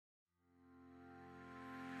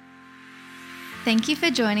Thank you for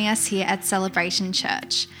joining us here at Celebration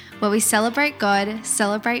Church, where we celebrate God,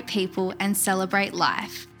 celebrate people, and celebrate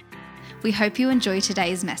life. We hope you enjoy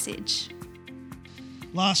today's message.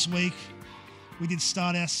 Last week, we did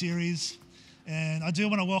start our series, and I do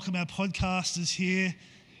want to welcome our podcasters here,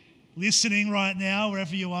 listening right now,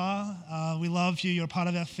 wherever you are. We love you. You're a part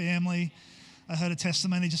of our family. I heard a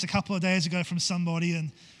testimony just a couple of days ago from somebody,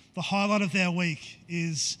 and the highlight of their week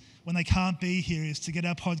is when they can't be here is to get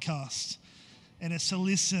our podcast. And it's to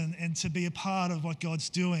listen and to be a part of what God's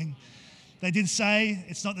doing. They did say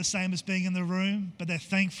it's not the same as being in the room, but they're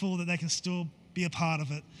thankful that they can still be a part of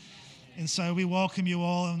it. And so we welcome you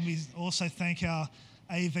all, and we also thank our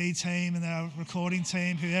AV team and our recording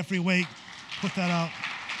team who every week put that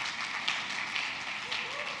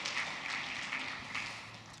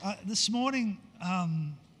up. This morning,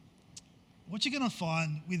 what you're going to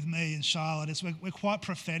find with me and Charlotte is we're quite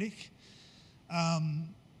prophetic.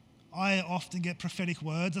 I often get prophetic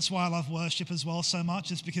words. That's why I love worship as well so much,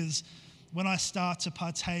 is because when I start to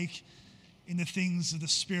partake in the things of the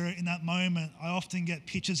Spirit in that moment, I often get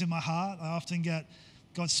pictures in my heart. I often get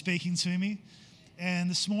God speaking to me. And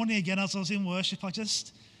this morning again, as I was in worship, I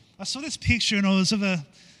saw this picture, and it was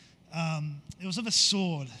of a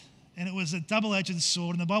sword, and it was a double-edged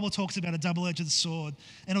sword. And the Bible talks about a double-edged sword,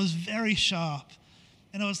 and it was very sharp.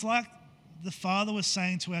 And it was like the Father was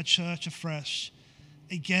saying to our church afresh,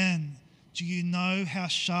 again, do you know how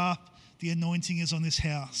sharp the anointing is on this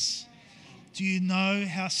house? Do you know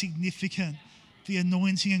how significant the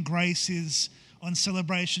anointing and grace is on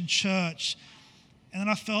Celebration Church? And then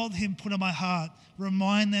I felt him put on my heart,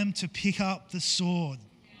 remind them to pick up the sword.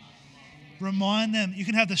 Remind them, you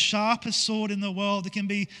can have the sharpest sword in the world. It can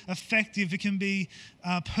be effective. It can be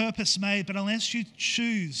purpose-made. But unless you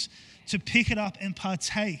choose to pick it up and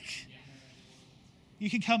partake, you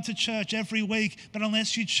can come to church every week, but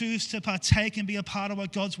unless you choose to partake and be a part of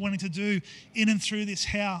what God's wanting to do in and through this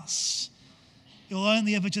house, it will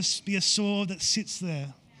only ever just be a sword that sits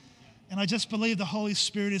there. And I just believe the Holy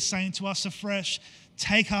Spirit is saying to us afresh,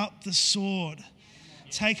 take up the sword.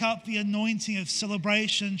 Take up the anointing of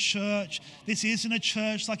Celebration Church. This isn't a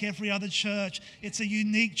church like every other church. It's a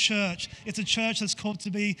unique church. It's a church that's called to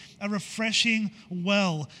be a refreshing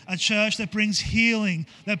well, a church that brings healing,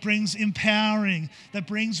 that brings empowering, that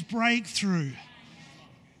brings breakthrough.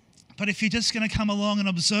 But if you're just going to come along and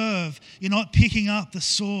observe, you're not picking up the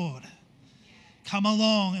sword. Come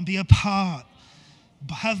along and be a part.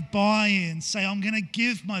 Have buy-in. Say, I'm going to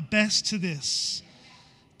give my best to this.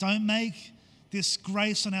 Don't make this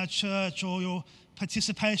grace on our church or your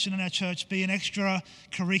participation in our church be an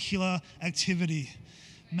extracurricular activity.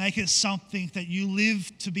 Make it something that you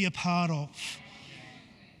live to be a part of.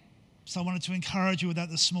 So I wanted to encourage you with that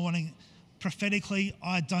this morning. Prophetically,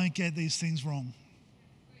 I don't get these things wrong.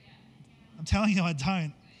 I'm telling you, I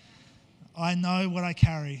don't. I know what I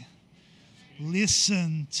carry.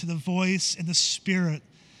 Listen to the voice and the spirit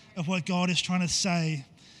of what God is trying to say.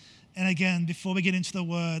 And again, before we get into the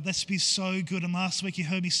word, let's be so good. And last week you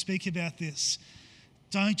heard me speak about this.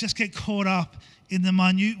 Don't just get caught up in the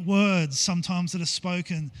minute words sometimes that are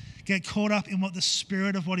spoken. Get caught up in what the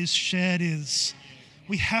spirit of what is shared is.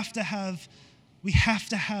 We have to have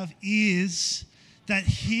ears that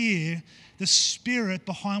hear the spirit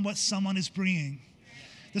behind what someone is bringing.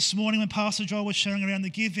 This morning when Pastor Joel was sharing around the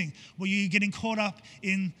giving, were you getting caught up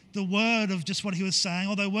in the word of just what he was saying?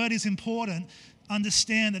 Although word is important,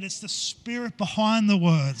 understand that it's the spirit behind the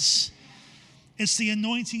words. It's the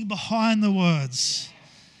anointing behind the words.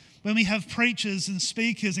 When we have preachers and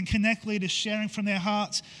speakers and connect leaders sharing from their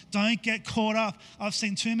hearts, don't get caught up. I've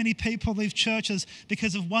seen too many people leave churches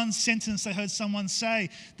because of one sentence they heard someone say.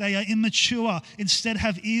 They are immature. Instead,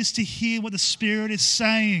 have ears to hear what the Spirit is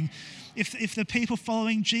saying. If the people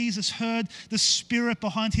following Jesus heard the Spirit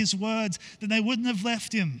behind his words, then they wouldn't have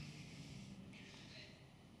left him.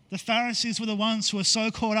 The Pharisees were the ones who were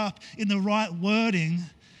so caught up in the right wording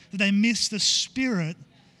that they missed the Spirit.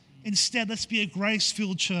 Instead, let's be a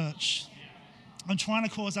grace-filled church. I'm trying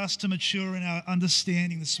to cause us to mature in our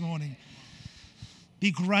understanding this morning.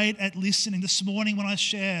 Be great at listening. This morning when I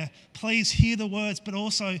share, please hear the words, but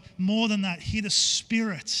also more than that, hear the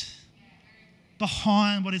Spirit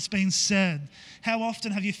behind what is being said. How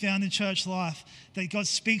often have you found in church life that God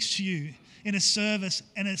speaks to you in a service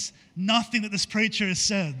and it's nothing that this preacher has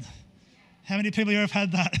said? How many people here have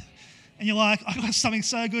had that? And you're like, I got something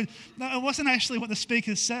so good. No, it wasn't actually what the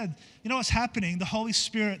speaker said. You know what's happening? The Holy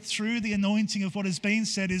Spirit, through the anointing of what is being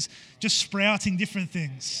said, is just sprouting different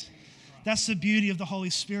things. That's the beauty of the Holy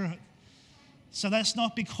Spirit. So let's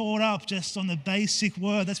not be caught up just on the basic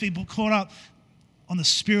word. Let's be caught up on the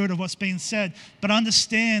spirit of what's being said, but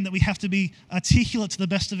understand that we have to be articulate to the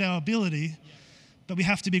best of our ability, but we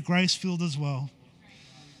have to be grace-filled as well.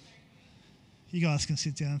 You guys can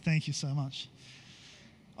sit down. Thank you so much.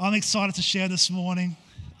 I'm excited to share this morning.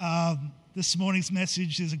 This morning's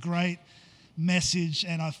message is a great message,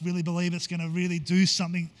 and I really believe it's going to really do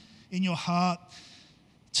something in your heart.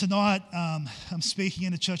 Tonight, I'm speaking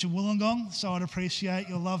in the church of Wollongong, so I'd appreciate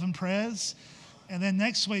your love and prayers. And then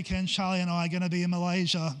next weekend, Charlie and I are going to be in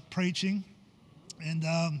Malaysia preaching. And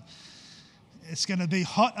it's going to be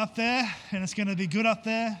hot up there, and it's going to be good up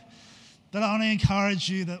there. But I want to encourage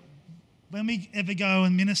you that when we ever go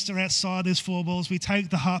and minister outside these four walls, we take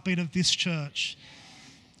the heartbeat of this church.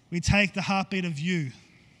 We take the heartbeat of you.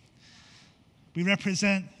 We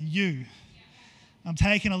represent you. I'm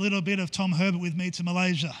taking a little bit of Tom Herbert with me to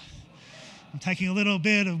Malaysia. I'm taking a little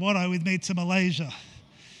bit of Watto with me to Malaysia.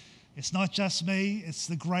 It's not just me, it's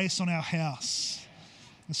the grace on our house.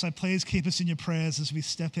 And so please keep us in your prayers as we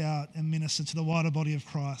step out and minister to the wider body of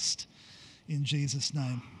Christ in Jesus'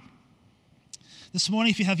 name. This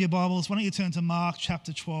morning, if you have your Bibles, why don't you turn to Mark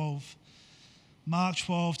chapter 12. Mark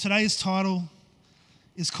 12. Today's title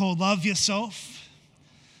is called Love Yourself.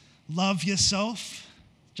 Love Yourself.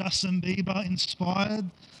 Justin Bieber inspired.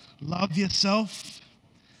 Love Yourself.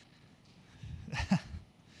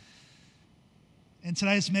 And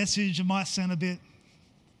today's message, it might sound a bit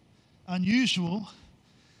unusual,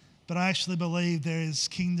 but I actually believe there is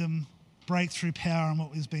kingdom breakthrough power in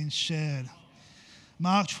what is being shared.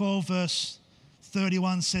 Mark 12 verse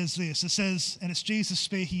 31 says this. It says, and it's Jesus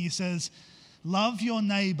speaking, he says, love your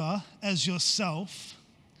neighbor as yourself.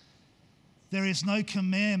 There is no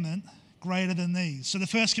commandment greater than these. So the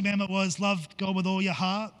first commandment was love God with all your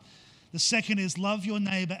heart. The second is love your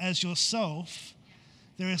neighbor as yourself.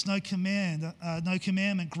 There is no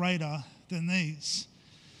commandment greater than these.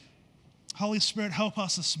 Holy Spirit, help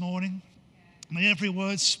us this morning. May every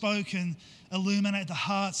word spoken illuminate the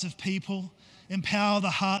hearts of people, empower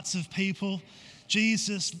the hearts of people.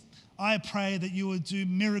 Jesus, I pray that you would do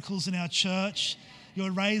miracles in our church. You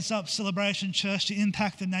would raise up Celebration Church to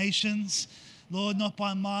impact the nations. Lord, not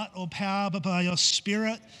by might or power, but by your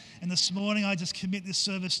Spirit. And this morning, I just commit this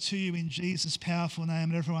service to you in Jesus' powerful name.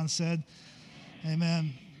 And everyone said,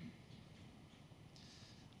 amen.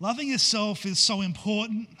 Loving yourself is so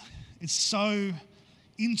important. It's so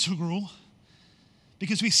integral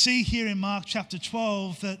because we see here in Mark chapter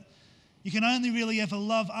 12 that you can only really ever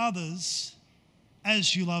love others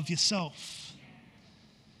as you love yourself.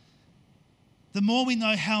 The more we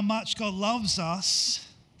know how much God loves us,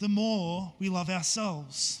 the more we love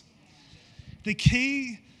ourselves. The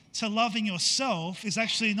key to loving yourself is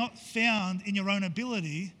actually not found in your own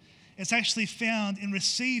ability. It's actually found in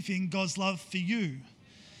receiving God's love for you.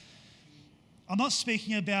 I'm not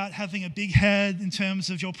speaking about having a big head in terms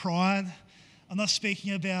of your pride. I'm not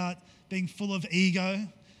speaking about being full of ego.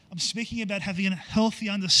 I'm speaking about having a healthy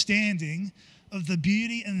understanding of the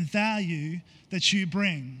beauty and value that you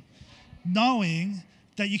bring, knowing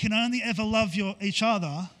that you can only ever love each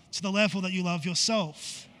other to the level that you love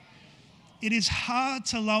yourself. It is hard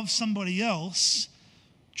to love somebody else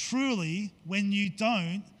truly when you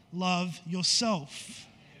don't love yourself.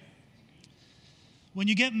 When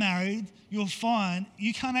you get married, you'll find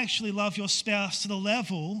you can't actually love your spouse to the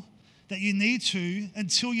level that you need to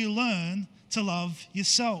until you learn to love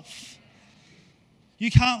yourself.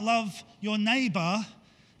 You can't love your neighbor,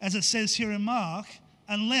 as it says here in Mark,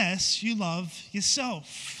 unless you love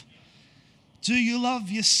yourself. Do you love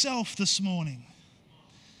yourself this morning?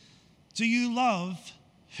 Do you love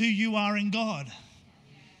who you are in God?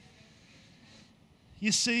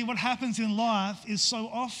 You see, what happens in life is so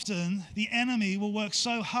often the enemy will work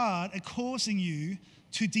so hard at causing you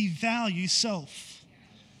to devalue self.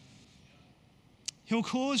 He'll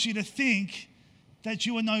cause you to think that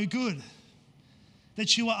you are no good,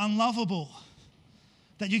 that you are unlovable,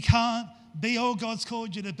 that you can't be all God's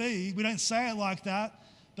called you to be. We don't say it like that,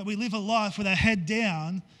 but we live a life with our head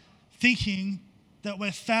down, thinking that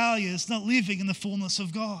we're failures, not living in the fullness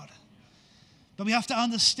of God. But we have to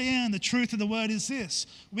understand the truth of the word is this: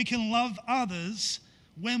 we can love others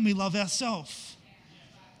when we love ourselves.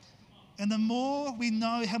 And the more we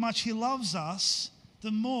know how much He loves us, the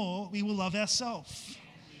more we will love ourselves.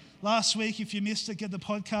 Last week, if you missed it, get the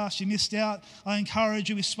podcast, you missed out. I encourage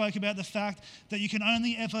you, we spoke about the fact that you can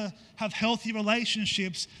only ever have healthy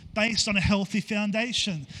relationships based on a healthy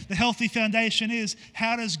foundation. The healthy foundation is,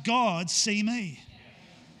 how does God see me?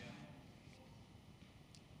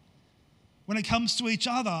 When it comes to each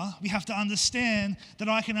other, we have to understand that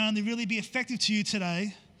I can only really be effective to you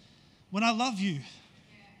today when I love you.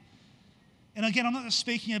 And again, I'm not just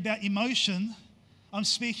speaking about emotion. I'm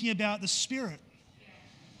speaking about the Spirit.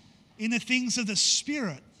 In the things of the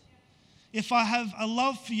Spirit, if I have a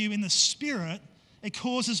love for you in the Spirit, it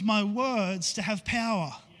causes my words to have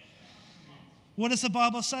power. What does the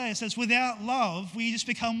Bible say? It says, without love, we just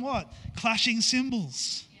become what? Clashing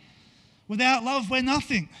cymbals. Without love, we're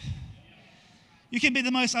nothing. You can be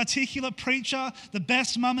the most articulate preacher, the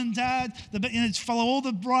best mum and dad, follow all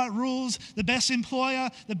the right rules, the best employer,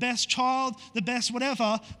 the best child, the best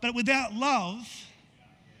whatever, but without love,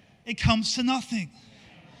 it comes to nothing.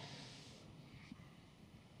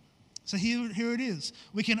 So here it is.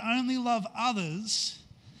 We can only love others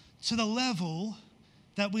to the level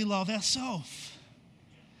that we love ourselves.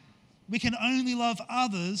 We can only love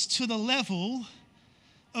others to the level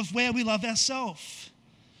of where we love ourselves.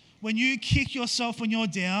 When you kick yourself when you're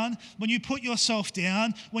down, when you put yourself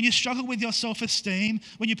down, when you struggle with your self-esteem,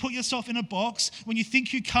 when you put yourself in a box, when you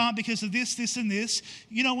think you can't because of this, this, and this,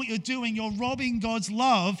 you know what you're doing? You're robbing God's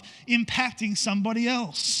love, impacting somebody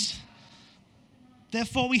else.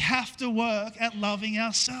 Therefore, we have to work at loving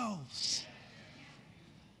ourselves.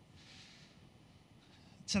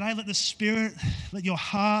 Today, let the Spirit, let your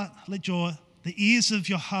heart, the ears of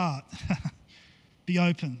your heart be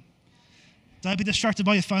open. Don't be distracted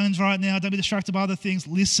by your phones right now. Don't be distracted by other things.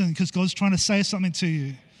 Listen, because God's trying to say something to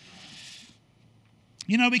you.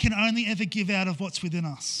 You know, we can only ever give out of what's within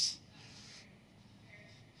us.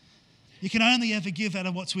 You can only ever give out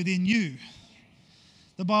of what's within you.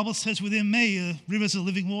 The Bible says, within me are rivers of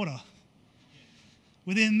living water.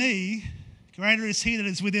 Within me, greater is he that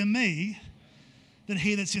is within me than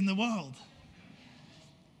he that's in the world.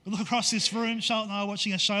 We look across this room. Charlotte and I were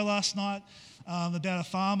watching a show last night about a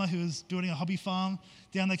farmer who was building a hobby farm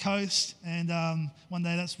down the coast. And one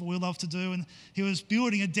day, that's what we love to do. And he was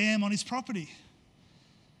building a dam on his property.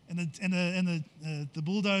 And the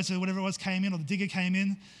bulldozer, whatever it was, came in, or the digger came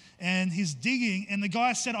in. And he's digging, and the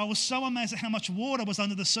guy said, I was so amazed at how much water was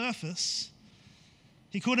under the surface.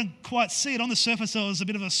 He couldn't quite see it. On the surface, there was a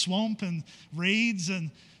bit of a swamp and reeds,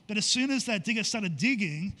 but as soon as that digger started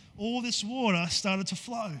digging, all this water started to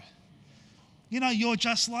flow. You know, you're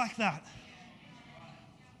just like that.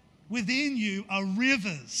 Within you are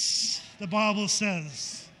rivers, the Bible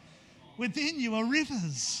says. Within you are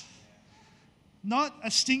rivers. Not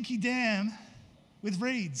a stinky dam with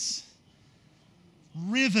reeds.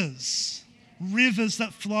 Rivers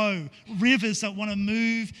that flow, rivers that want to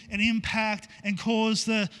move and impact and cause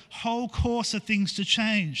the whole course of things to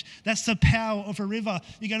change. That's the power of a river.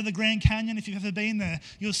 You go to the Grand Canyon, if you've ever been there,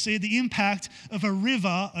 you'll see the impact of a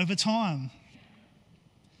river over time.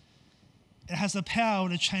 It has the power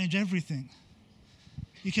to change everything.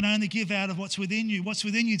 You can only give out of what's within you. What's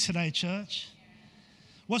within you today, church?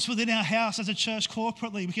 What's within our house as a church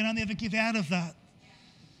corporately? We can only ever give out of that.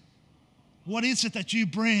 What is it that you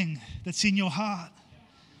bring that's in your heart?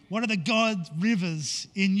 What are the God rivers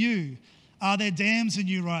in you? Are there dams in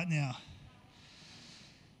you right now?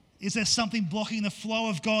 Is there something blocking the flow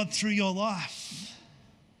of God through your life?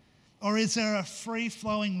 Or is there a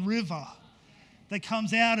free-flowing river that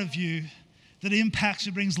comes out of you that impacts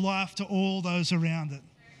and brings life to all those around it?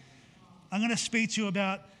 I'm going to speak to you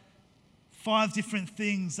about 5 different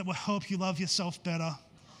things that will help you love yourself better.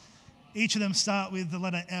 Each of them start with the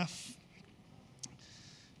letter F,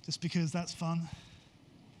 just because that's fun.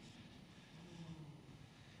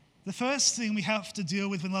 The first thing we have to deal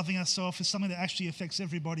with when loving ourselves is something that actually affects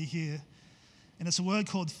everybody here, and it's a word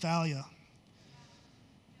called failure.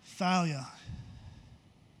 Failure.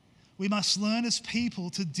 We must learn as people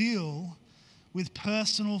to deal with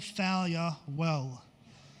personal failure well.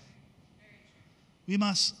 We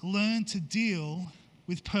must learn to deal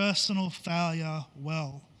with personal failure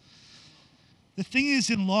well. The thing is,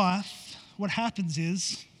 in life, what happens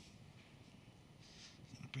is,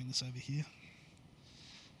 bring this over here.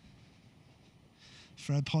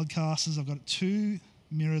 For our podcasters, I've got 2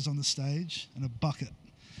 mirrors on the stage and a bucket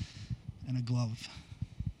and a glove.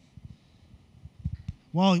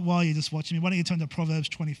 While you're just watching me, why don't you turn to Proverbs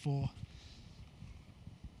 24?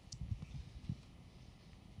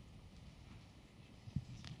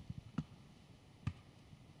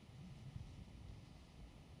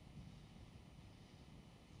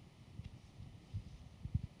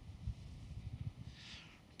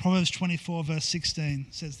 Proverbs 24 verse 16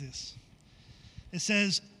 says this. It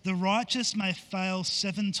says, the righteous may fail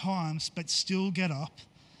 7 times but still get up,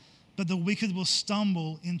 but the wicked will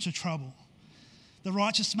stumble into trouble. The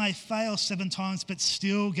righteous may fail 7 times but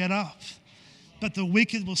still get up, but the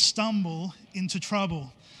wicked will stumble into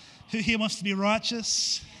trouble. Who here wants to be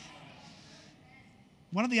righteous?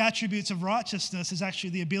 One of the attributes of righteousness is actually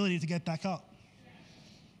the ability to get back up.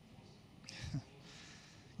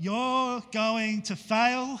 You're going to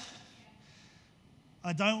fail.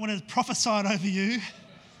 I don't want to prophesy it over you,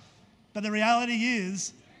 but the reality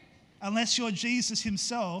is, unless you're Jesus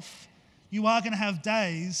himself, you are going to have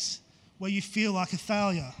days where you feel like a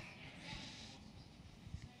failure.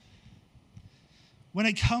 When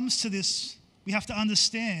it comes to this, we have to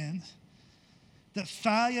understand that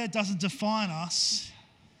failure doesn't define us,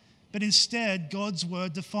 but instead God's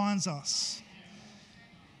word defines us.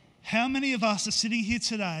 How many of us are sitting here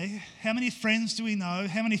today? How many friends do we know?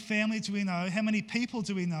 How many family do we know? How many people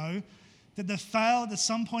do we know that they've failed at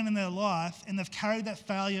some point in their life and they've carried that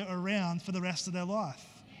failure around for the rest of their life?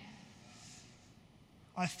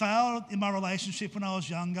 I failed in my relationship when I was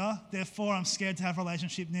younger, therefore I'm scared to have a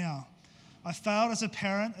relationship now. I failed as a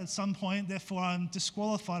parent at some point, therefore I'm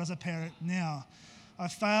disqualified as a parent now. I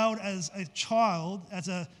failed as a child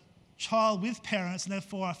with parents, and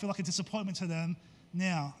therefore I feel like a disappointment to them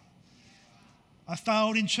now. I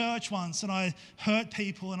failed in church once and I hurt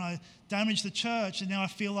people and I damaged the church, and now I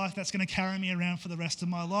feel like that's going to carry me around for the rest of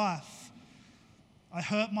my life. I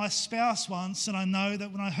hurt my spouse once, and I know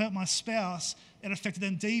that when I hurt my spouse, it affected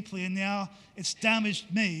them deeply, and now it's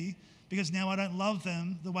damaged me because now I don't love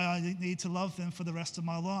them the way I need to love them for the rest of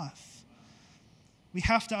my life. We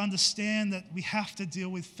have to understand that we have to deal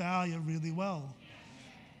with failure really well.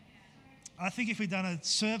 I think if we'd done a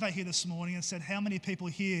survey here this morning and said how many people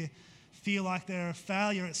here feel like they're a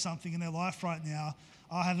failure at something in their life right now,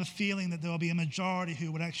 I have a feeling that there will be a majority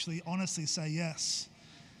who would actually honestly say yes.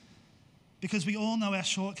 Because we all know our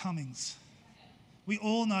shortcomings. We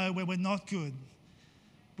all know where we're not good.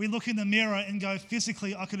 We look in the mirror and go,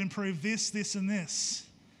 physically, I could improve this, this, and this.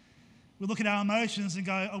 We look at our emotions and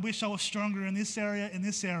go, I wish I was stronger in this area, in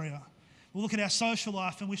this area. We look at our social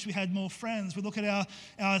life and wish we had more friends. We look at our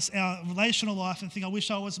relational life and think, I wish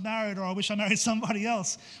I was married, or I wish I married somebody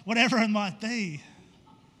else, whatever it might be.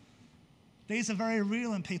 These are very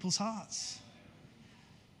real in people's hearts.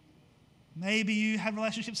 Maybe you had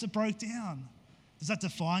relationships that broke down. Does that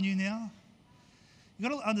define you now? You've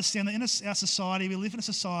got to understand that in our society, we live in a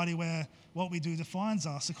society where what we do defines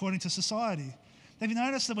us according to society. Have you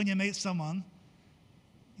noticed that when you meet someone,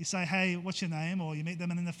 you say, hey, what's your name? Or you meet them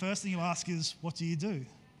and then the first thing you ask is, what do you do?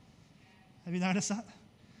 Have you noticed that?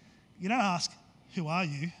 You don't ask, who are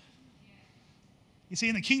you? You see,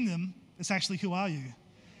 in the kingdom, it's actually, who are you?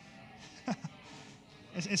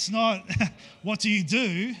 It's not, what do you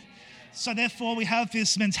do? So therefore, we have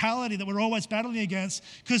this mentality that we're always battling against,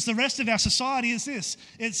 because the rest of our society is this.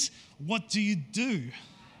 It's, what do you do?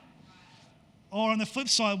 Or on the flip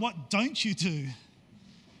side, what don't you do?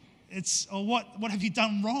 It's, or what have you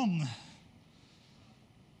done wrong?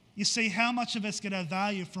 You see, how much of us get our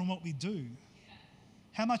value from what we do?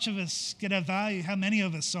 How much of us get our value, how many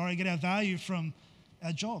of us, get our value from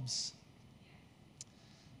our jobs?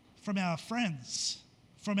 From our friends?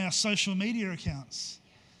 From our social media accounts?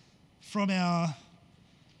 From our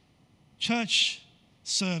church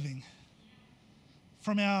serving,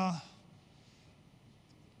 from our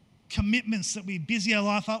commitments that we busy our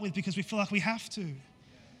life up with because we feel like we have to.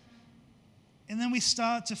 And then we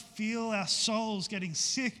start to feel our souls getting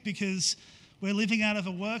sick because we're living out of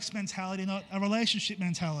a works mentality, not a relationship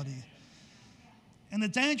mentality. And the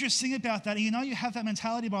dangerous thing about that, and you know you have that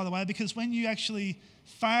mentality, by the way, because when you actually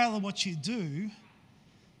fail at what you do,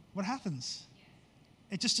 what happens?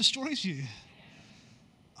 It just destroys you.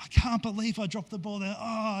 I can't believe I dropped the ball there.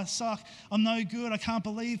 Oh, I suck. I'm no good. I can't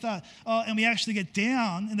believe that. Oh, and we actually get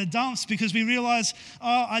down in the dumps because we realize,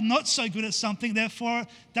 oh, I'm not so good at something, therefore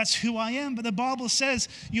that's who I am. But the Bible says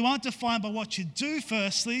you aren't defined by what you do,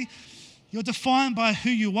 firstly. You're defined by who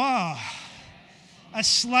you are. A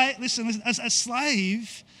slave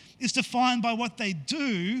is defined by what they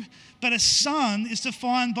do, but a son is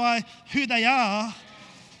defined by who they are.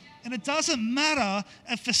 And it doesn't matter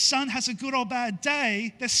if the son has a good or bad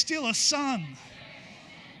day, they're still a son.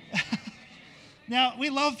 Now,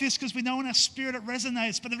 we love this because we know in our spirit it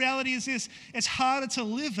resonates, but the reality is this, it's harder to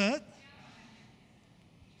live it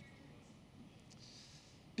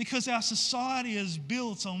because our society is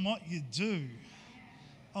built on what you do,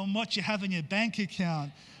 on what you have in your bank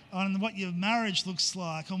account, on what your marriage looks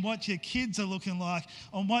like, on what your kids are looking like,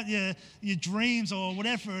 on what your dreams or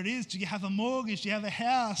whatever it is. Do you have a mortgage? Do you have a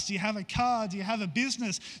house? Do you have a car? Do you have a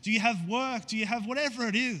business? Do you have work? Do you have whatever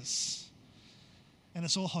it is? And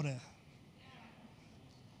it's all hot air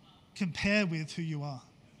compared with who you are.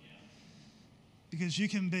 Because you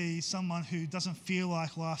can be someone who doesn't feel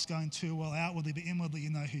like life's going too well outwardly, but inwardly you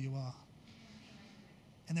know who you are.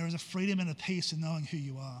 And there is a freedom and a peace in knowing who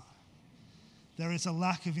you are. There is a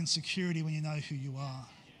lack of insecurity when you know who you are.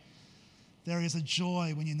 There is a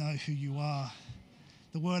joy when you know who you are.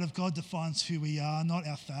 The Word of God defines who we are, not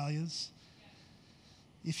our failures.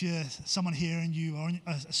 If you're someone here and you are on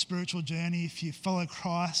a spiritual journey, if you follow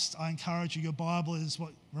Christ, I encourage you, your Bible is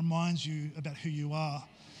what reminds you about who you are.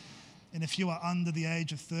 And if you are under the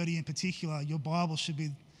age of 30 in particular, your Bible should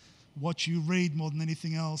be what you read more than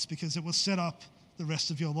anything else, because it will set up the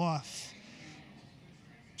rest of your life.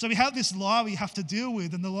 So we have this lie we have to deal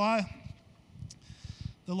with, and the lie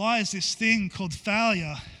is this thing called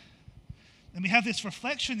failure. And we have this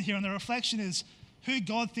reflection here, and the reflection is who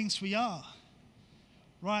God thinks we are.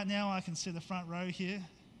 Right now I can see the front row here.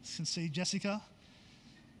 I can see Jessica.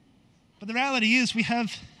 But the reality is we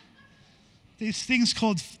have these things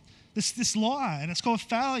called this lie, and it's called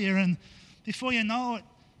failure. And before you know it,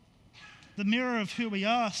 the mirror of who we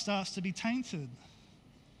are starts to be tainted.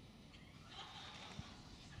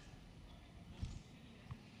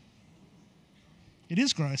 It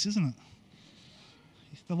is gross, isn't it?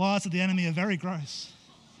 The lies of the enemy are very gross.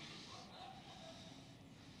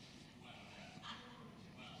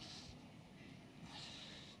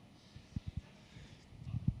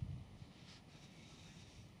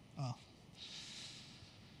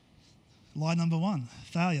 Lie number one,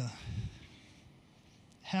 failure.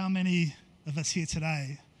 How many of us here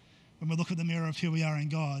today, when we look at the mirror of who we are in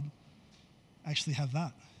God, actually have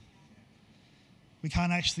that? We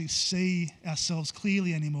can't actually see ourselves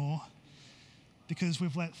clearly anymore because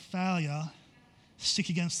we've let failure stick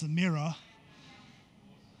against the mirror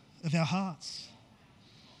of our hearts.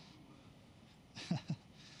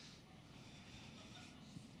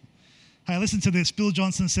 Hey, listen to this. Bill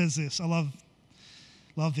Johnson says this. I love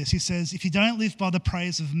this. He says, if you don't live by the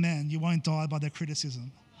praise of men, you won't die by their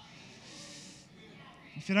criticism.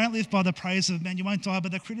 If you don't live by the praise of men, you won't die by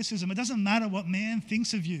their criticism. It doesn't matter what man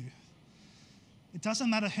thinks of you. It doesn't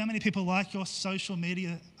matter how many people like your social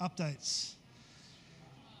media updates.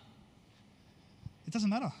 It doesn't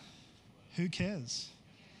matter. Who cares?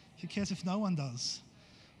 Who cares if no one does?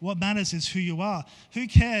 What matters is who you are. Who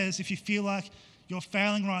cares if you feel like you're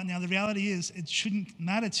failing right now? The reality is it shouldn't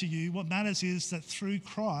matter to you. What matters is that through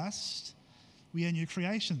Christ, we are new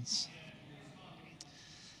creations.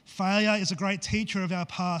 Failure is a great teacher of our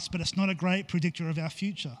past, but it's not a great predictor of our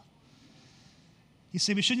future. You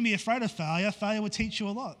see, we shouldn't be afraid of failure. Failure will teach you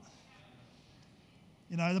a lot.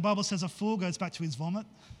 You know, the Bible says a fool goes back to his vomit,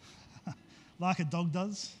 like a dog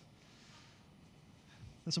does.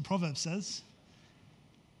 That's what Proverbs says.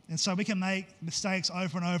 And so we can make mistakes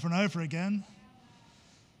over and over and over again.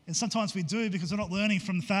 And sometimes we do because we're not learning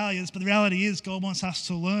from failures, but the reality is God wants us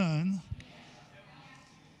to learn.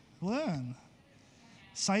 Learn.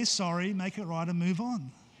 Say sorry, make it right, and move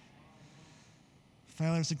on.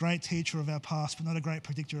 Failure is a great teacher of our past, but not a great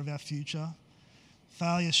predictor of our future.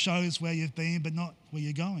 Failure shows where you've been, but not where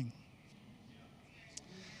you're going.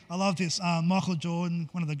 I love this. Michael Jordan,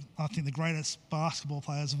 one of the greatest basketball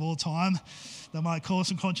players of all time. That might cause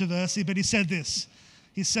some controversy, but he said this.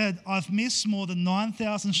 He said, I've missed more than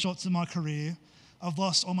 9,000 shots in my career. I've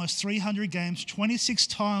lost almost 300 games. 26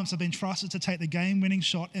 times I've been trusted to take the game-winning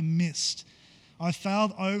shot and missed. I've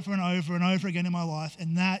failed over and over and over again in my life,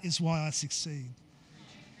 and that is why I succeed.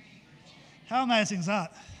 How amazing is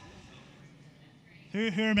that? Who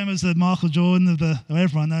remembers the Michael Jordan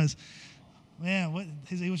everyone knows? Man,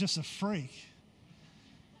 he was just a freak.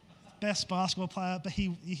 Best basketball player, but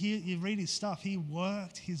you read his stuff, he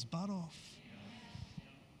worked his butt off.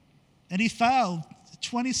 And he failed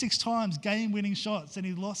 26 times game-winning shots, and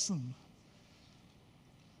he lost them.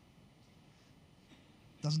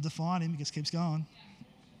 Doesn't define him, he just keeps going.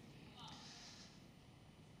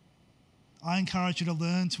 I encourage you to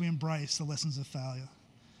learn to embrace the lessons of failure.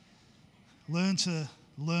 Learn to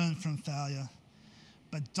learn from failure,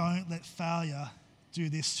 but don't let failure do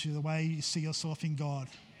this to the way you see yourself in God.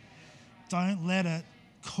 Don't let it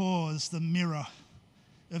cause the mirror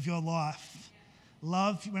of your life.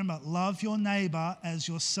 Remember, love your neighbor as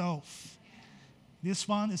yourself. This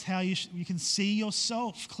one is how you can see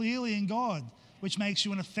yourself clearly in God, which makes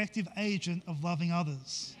you an effective agent of loving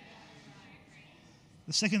others.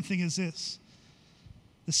 The second thing is this.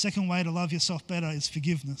 The second way to love yourself better is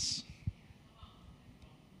forgiveness.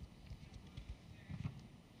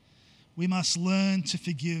 We must learn to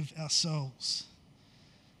forgive ourselves.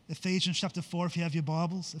 Ephesians chapter 4, if you have your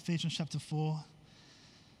Bibles, Ephesians chapter 4,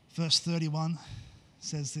 verse 31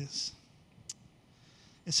 says this.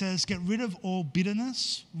 It says, get rid of all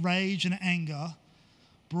bitterness, rage and anger,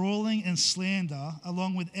 brawling and slander,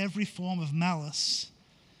 along with every form of malice.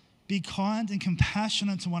 Be kind and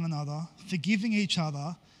compassionate to one another, forgiving each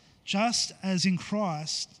other, just as in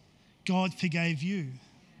Christ God forgave you.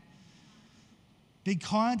 Be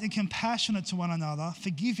kind and compassionate to one another,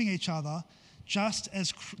 forgiving each other, just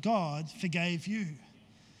as God forgave you. You've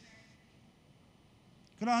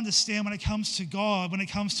got to understand, when it comes to God, when it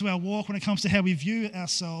comes to our walk, when it comes to how we view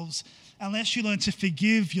ourselves, unless you learn to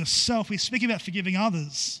forgive yourself, we speak about forgiving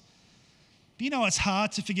others. But you know it's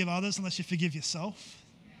hard to forgive others unless you forgive yourself.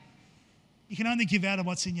 You can only give out of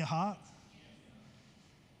what's in your heart.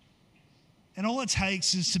 And all it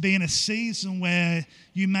takes is to be in a season where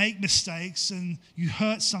you make mistakes and you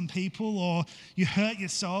hurt some people or you hurt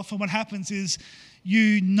yourself. And what happens is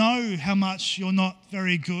you know how much you're not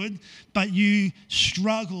very good, but you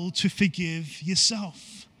struggle to forgive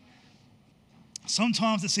yourself.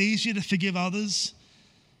 Sometimes it's easier to forgive others,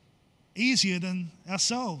 easier than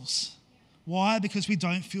ourselves. Why? Because we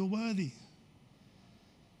don't feel worthy.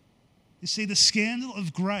 You see, the scandal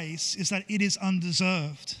of grace is that it is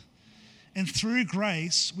undeserved. And through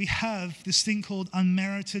grace, we have this thing called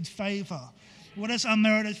unmerited favor. What does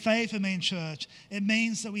unmerited favor mean, church? It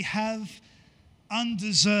means that we have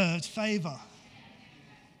undeserved favor.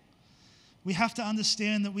 We have to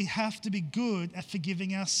understand that we have to be good at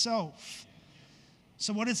forgiving ourselves.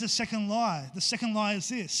 So what is the second lie? The second lie is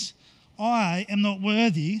this: I am not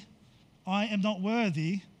worthy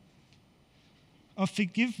of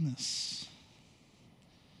forgiveness.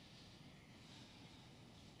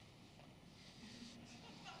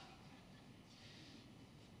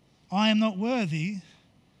 I am not worthy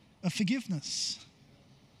of forgiveness.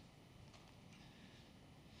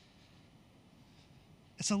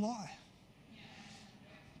 It's a lie.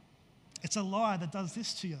 It's a lie that does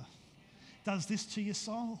this to you, does this to your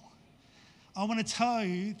soul. I want to tell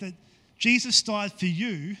you that Jesus died for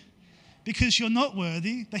you because you're not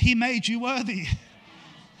worthy, but he made you worthy.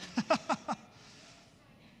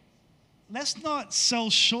 Let's not sell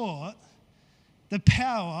short the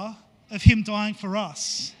power of him dying for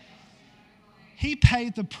us. He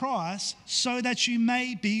paid the price so that you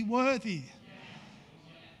may be worthy.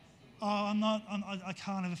 Oh, I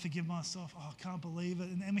can't ever forgive myself. Oh, I can't believe it.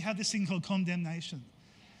 And we have this thing called condemnation.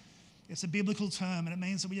 It's a biblical term, and it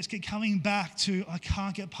means that we just keep coming back to, I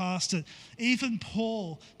can't get past it. Even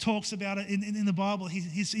Paul talks about it in the Bible.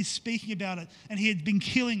 He's speaking about it, and he had been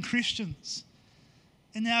killing Christians.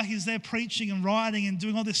 And now he's there preaching and writing and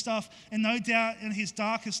doing all this stuff. And no doubt in his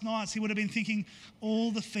darkest nights, he would have been thinking, all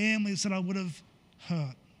the families that I would have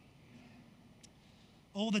hurt.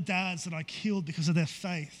 All the dads that I killed because of their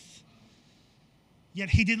faith. Yet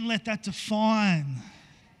he didn't let that define.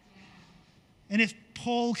 And if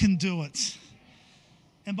Paul can do it,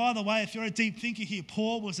 and by the way, if you're a deep thinker here,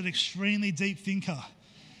 Paul was an extremely deep thinker.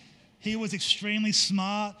 He was extremely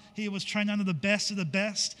smart. He was trained under the best of the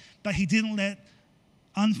best, but he didn't let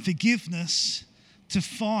unforgiveness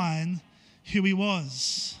define who he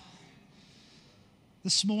was.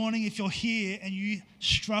 This morning, if you're here and you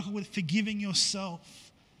struggle with forgiving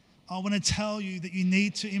yourself, I want to tell you that you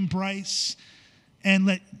need to embrace and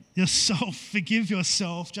let yourself forgive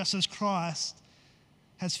yourself just as Christ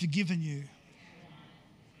has forgiven you.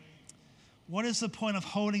 What is the point of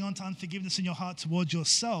holding on to unforgiveness in your heart towards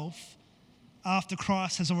yourself after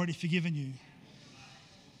Christ has already forgiven you?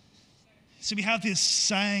 So we have this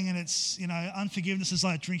saying, and it's, unforgiveness is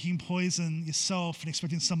like drinking poison yourself and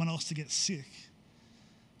expecting someone else to get sick.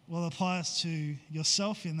 Well, it applies to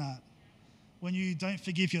yourself in that. When you don't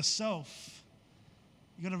forgive yourself,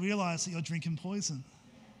 you've got to realize that you're drinking poison.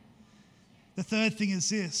 The third thing is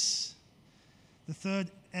this. The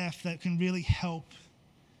third F that can really help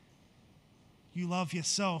you love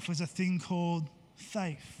yourself is a thing called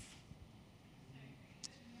faith.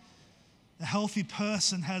 A healthy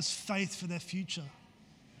person has faith for their future.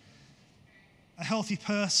 A healthy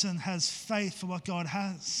person has faith for what God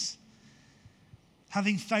has.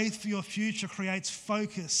 Having faith for your future creates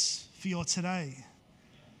focus for your today.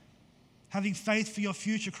 Having faith for your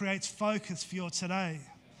future creates focus for your today.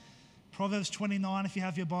 Proverbs 29, if you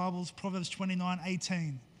have your Bibles, Proverbs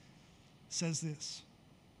 29:18 says this.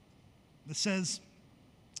 It says,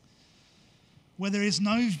 where there is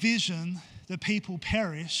no vision, the people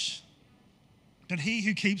perish, but he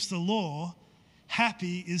who keeps the law,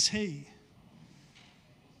 happy is he.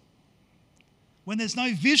 When there's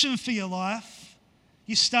no vision for your life,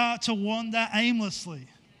 you start to wander aimlessly.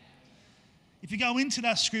 If you go into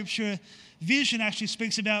that scripture, vision actually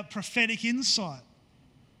speaks about prophetic insight.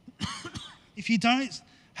 If you don't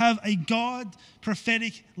have a God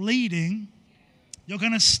prophetic leading, you're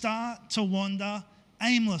going to start to wander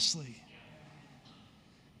aimlessly.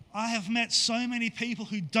 I have met so many people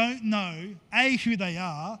who don't know, A, who they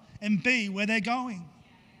are, and B, where they're going.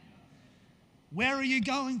 Where are you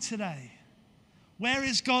going today? Where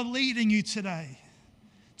is God leading you today?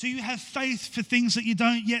 Do you have faith for things that you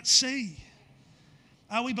don't yet see?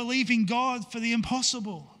 Are we believing God for the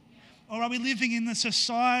impossible? Or are we living in the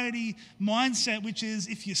society mindset, which is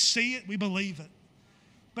if you see it, we believe it?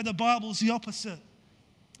 But the Bible's the opposite.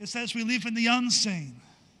 It says we live in the unseen.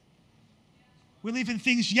 We live in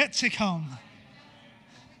things yet to come.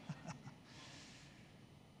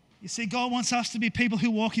 You see, God wants us to be people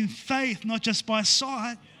who walk in faith, not just by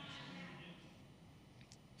sight.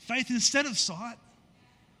 Faith instead of sight.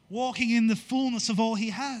 Walking in the fullness of all He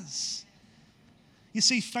has. You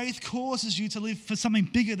see, faith causes you to live for something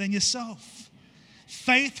bigger than yourself.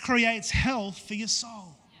 Faith creates health for your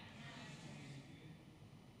soul.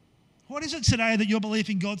 What is it today that you're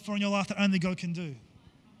believing God for in your life that only God can do?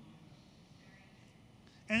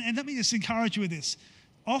 And let me just encourage you with this.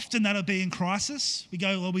 Often that'll be in crisis. We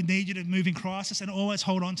go, well, we need you to move in crisis, and always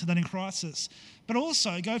hold on to that in crisis. But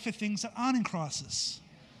also go for things that aren't in crisis.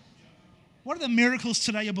 What are the miracles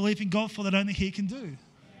today you're believing God for that only He can do?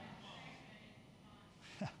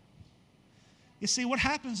 You see, what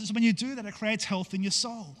happens is when you do that, it creates health in your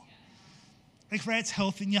soul. It creates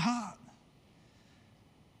health in your heart.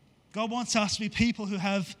 God wants us to be people who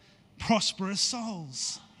have prosperous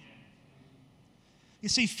souls. You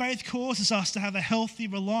see, faith causes us to have a healthy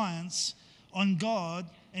reliance on God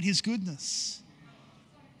and His goodness.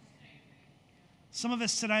 Some of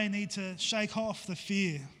us today need to shake off the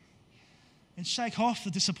fear and shake off the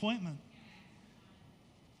disappointment.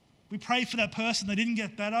 We pray for that person that didn't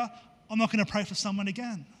get better. I'm not going to pray for someone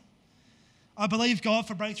again. I believe God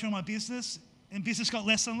for breakthrough in my business, and business got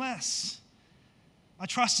less and less. I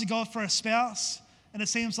trusted God for a spouse, and it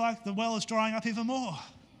seems like the well is drying up even more.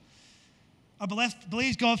 I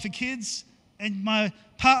believed God for kids, and my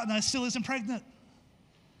partner still isn't pregnant.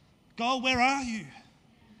 God, where are you?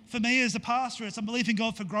 For me as a pastor, I'm believing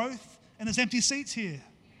God for growth, and there's empty seats here.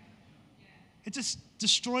 It just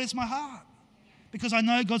destroys my heart because I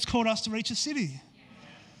know God's called us to reach a city.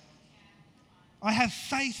 I have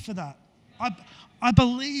faith for that. I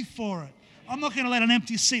believe for it. I'm not going to let an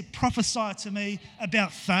empty seat prophesy to me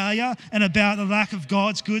about failure and about the lack of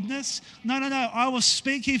God's goodness. No. I will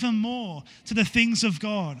speak even more to the things of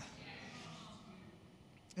God.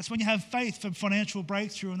 It's when you have faith for financial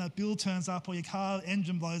breakthrough and that bill turns up or your car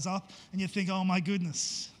engine blows up and you think, oh my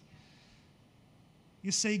goodness.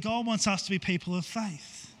 You see, God wants us to be people of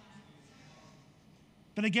faith.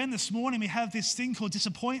 But again, this morning we have this thing called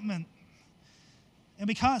disappointment. And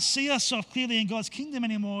we can't see ourselves clearly in God's kingdom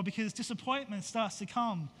anymore because disappointment starts to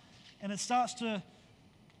come and it starts to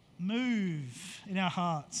move in our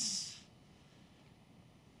hearts.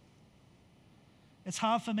 It's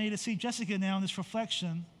hard for me to see Jessica now in this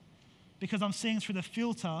reflection because I'm seeing through the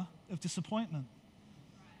filter of disappointment.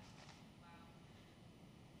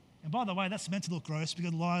 And by the way, that's meant to look gross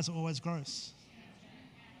because lies are always gross.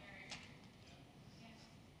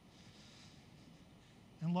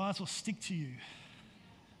 And lies will stick to you.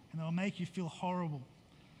 And they'll make you feel horrible.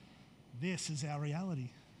 This is our reality.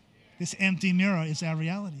 This empty mirror is our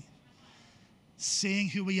reality. Seeing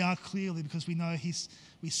who we are clearly because we know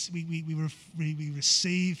we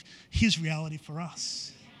receive His reality for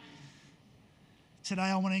us. Today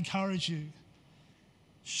I want to encourage you,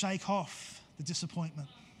 shake off the disappointment.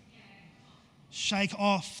 Shake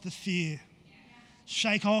off the fear.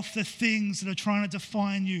 Shake off the things that are trying to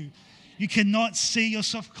define you. You cannot see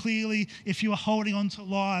yourself clearly if you are holding on to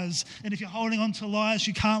lies. And if you're holding on to lies,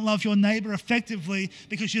 you can't love your neighbor effectively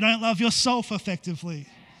because you don't love yourself effectively.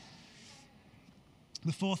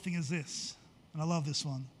 The fourth thing is this, and I love this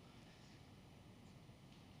one.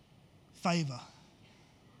 Favor.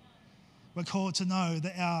 We're called to know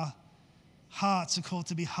that our hearts are called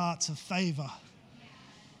to be hearts of favor.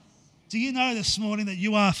 Do you know this morning that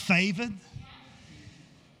you are favored?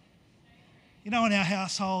 You know, in our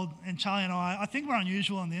household, and Charlie and I think we're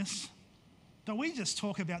unusual in this, but we just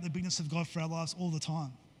talk about the bigness of God for our lives all the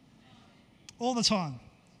time. All the time.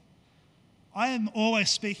 I am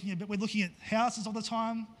always speaking about, we're looking at houses all the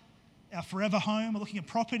time, our forever home, we're looking at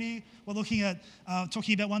property, we're looking at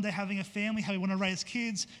talking about one day having a family, how we want to raise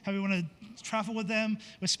kids, how we want to travel with them.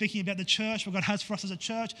 We're speaking about the church, what God has for us as a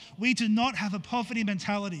church. We do not have a poverty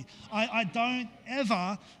mentality.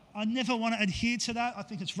 I never want to adhere to that. I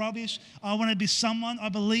think it's rubbish. I want to be someone, I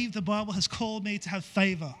believe the Bible has called me to have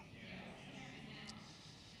favor.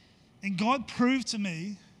 And God proved to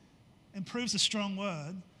me, and proves a strong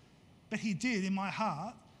word, but He did in my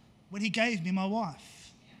heart when He gave me my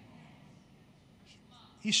wife.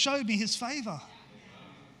 He showed me His favor.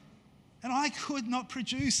 And I could not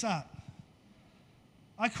produce that.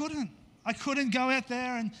 I couldn't go out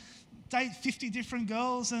there and date 50 different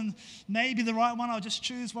girls and maybe the right one I'll just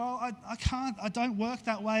choose. Well, I can't. I don't work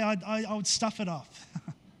that way. I would stuff it up.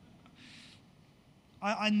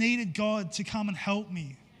 I needed God to come and help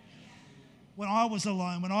me when I was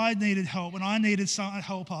alone, when I needed help, when I needed a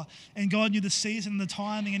helper. And God knew the season and the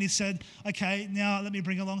timing, and he said, okay, now let me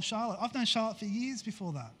bring along Charlotte. I've known Charlotte for years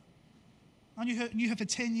before that. I knew her for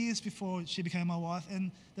 10 years before she became my wife,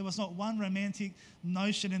 and there was not one romantic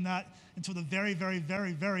notion in that until the very, very,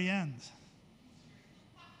 very, very end.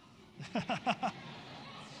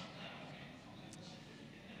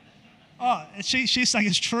 Oh, she's saying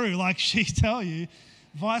it's true. Like she tell you,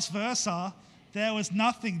 vice versa, there was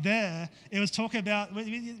nothing there. It was talking about,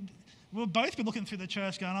 we'll both be looking through the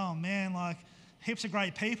church going, oh man, like heaps of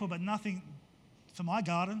great people, but nothing for my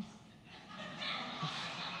garden.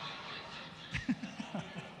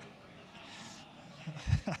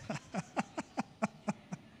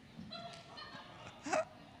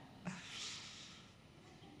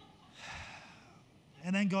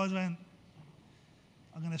 And then God went,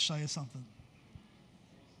 I'm going to show you something.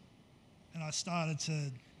 And I started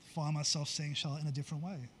to find myself seeing Charlotte in a different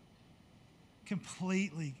way.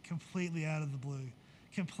 Completely out of the blue.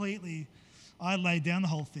 Completely, I laid down the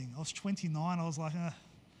whole thing. I was 29. I was like,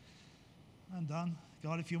 I'm done.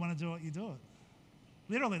 God, if you want to do it, you do it.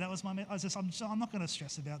 Literally, that was I'm not going to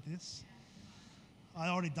stress about this. I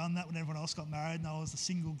already done that when everyone else got married, and I was the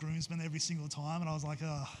single groomsman every single time, and I was like,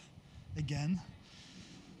 again.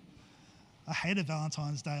 I hated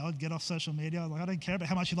Valentine's Day. I'd get off social media. I was like, I don't care about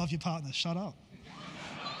how much you love your partner. Shut up.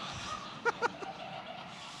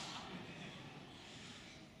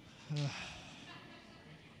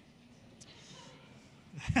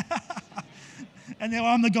 And now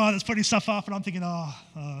I'm the guy that's putting stuff up, and I'm thinking,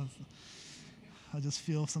 I just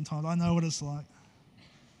feel sometimes, I know what it's like.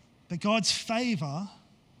 But God's favor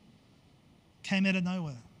came out of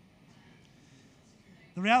nowhere.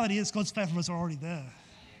 The reality is God's favor was already there.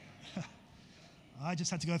 I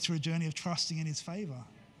just had to go through a journey of trusting in his favor.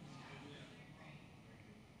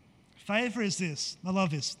 Favor is this. I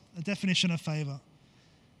love this. A definition of favor.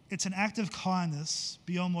 It's an act of kindness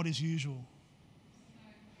beyond what is usual.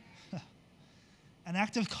 An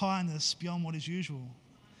act of kindness beyond what is usual.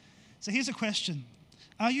 So here's a question.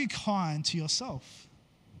 Are you kind to yourself?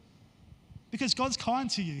 Because God's kind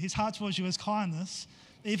to you. His heart towards you is kindness,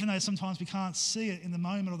 even though sometimes we can't see it in the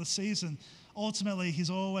moment or the season. Ultimately,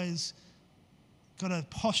 he's always got a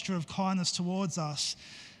posture of kindness towards us.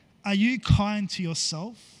 Are you kind to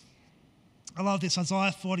yourself? I love this.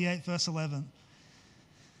 Isaiah 48 verse 11.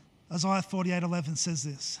 Isaiah 48:11 says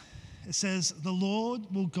this. It says, the Lord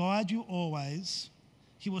will guide you always.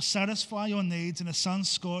 He will satisfy your needs in a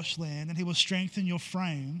sun-scorched land, and he will strengthen your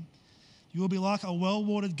frame. You will be like a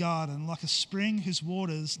well-watered garden, like a spring whose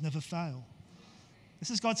waters never fail.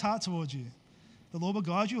 This is God's heart towards you. The Lord will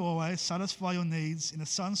guide you always, satisfy your needs in a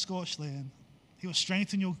sun-scorched land. He will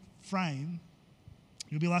strengthen your frame.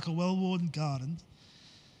 You'll be like a well-watered garden,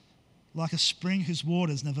 like a spring whose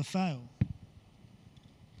waters never fail.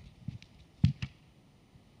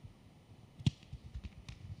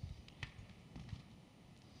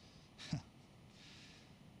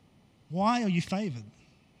 Why are you favored?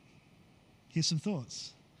 Here's some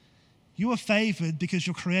thoughts. You are favored because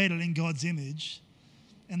you're created in God's image,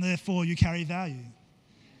 and therefore you carry value.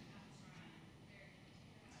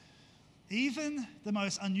 Even the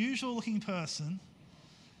most unusual looking person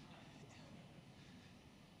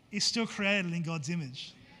is still created in God's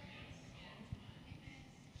image.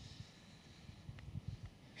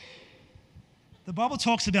 The Bible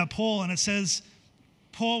talks about Paul, and it says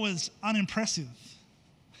Paul was unimpressive.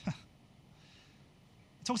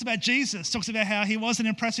 It talks about Jesus, talks about how he wasn't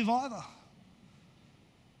impressive either.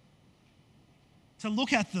 To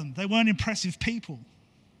look at them, they weren't impressive people.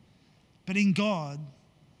 But in God,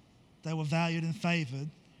 they were valued and favored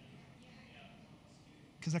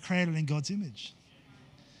because they're created in God's image.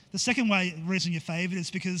 The second reason you're favored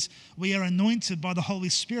is because we are anointed by the Holy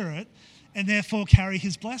Spirit and therefore carry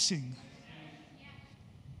his blessing.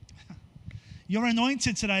 You're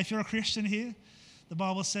anointed today. If you're a Christian here, the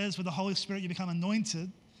Bible says with the Holy Spirit you become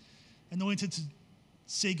anointed to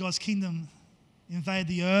see God's kingdom invade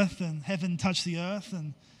the earth and heaven touch the earth.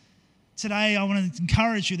 And today I want to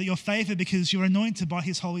encourage you that you're favored because you're anointed by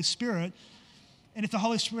his Holy Spirit. And if the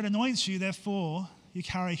Holy Spirit anoints you, therefore, you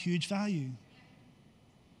carry huge value.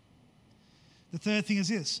 The third thing is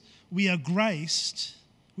this. We are graced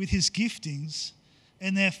with his giftings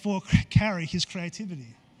and therefore carry his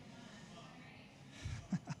creativity.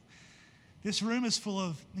 This room is full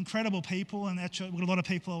of incredible people, and we've got a lot of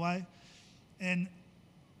people away. And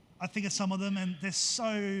I think of some of them, and they're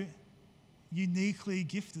so uniquely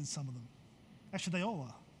gifted, some of them. Actually, they all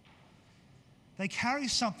are. They carry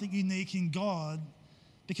something unique in God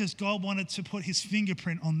because God wanted to put his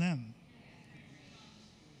fingerprint on them.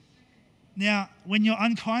 Now, when you're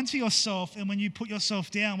unkind to yourself and when you put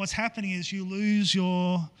yourself down, what's happening is you lose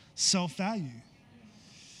your self-value.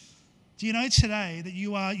 Do you know today that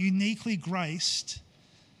you are uniquely graced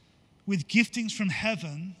with giftings from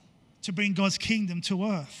heaven to bring God's kingdom to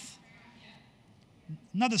earth?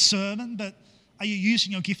 Another sermon, but are you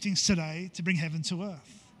using your giftings today to bring heaven to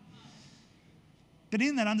earth? But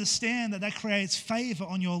in that, understand that creates favor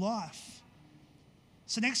on your life.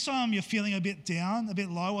 So next time you're feeling a bit down, a bit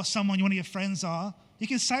low, or one of your friends are, you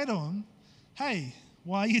can say to them, hey,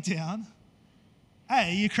 why are you down?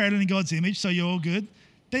 A, you're created in God's image, so you're all good.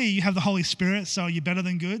 B, you have the Holy Spirit, so you're better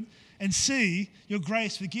than good. And C, you're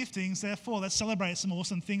graced with giftings, therefore let's celebrate some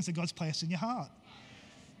awesome things that God's placed in your heart.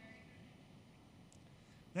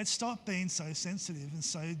 Let's stop being so sensitive and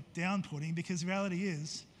so down-putting, because the reality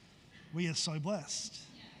is we are so blessed.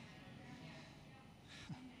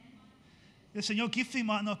 Listen, your gifting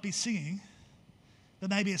might not be singing, but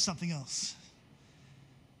maybe it's something else.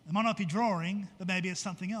 It might not be drawing, but maybe it's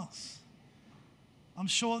something else. I'm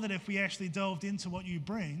sure that if we actually delved into what you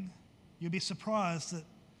bring, you'd be surprised at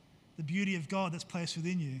the beauty of God that's placed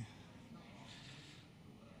within you.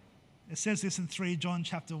 It says this in 3 John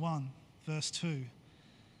chapter 1, verse 2.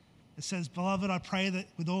 It says, beloved, I pray that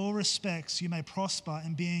with all respects you may prosper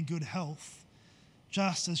and be in good health,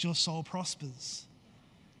 just as your soul prospers.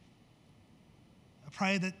 I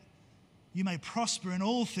pray that you may prosper in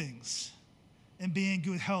all things and be in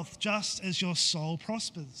good health, just as your soul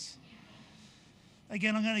prospers.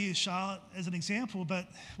 Again, I'm going to use Charlotte as an example, but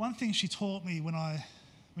one thing she taught me when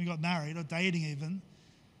we got married, or dating even,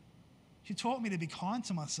 she taught me to be kind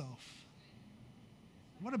to myself.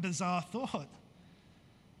 What a bizarre thought.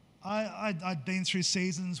 I'd been through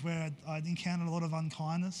seasons where I'd encountered a lot of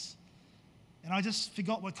unkindness, and I just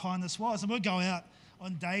forgot what kindness was. And we'd go out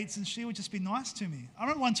on dates, and she would just be nice to me. I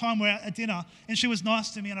remember one time we were at dinner, and she was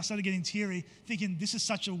nice to me, and I started getting teary, thinking, this is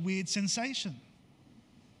such a weird sensation.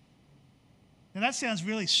 Now that sounds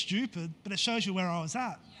really stupid, but it shows you where I was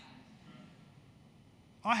at.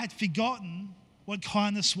 I had forgotten what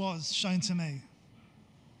kindness was shown to me.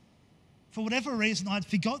 For whatever reason, I'd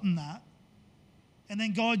forgotten that. And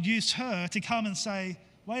then God used her to come and say,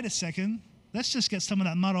 wait a second, let's just get some of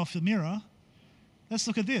that mud off the mirror. Let's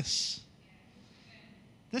look at this.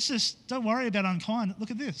 Don't worry about unkind. Look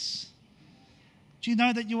at this. Do you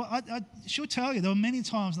know that she'll tell you, there were many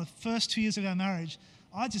times in the first 2 years of our marriage,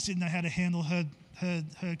 I just didn't know how to handle her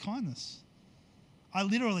kindness. I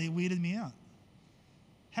literally, it weirded me out.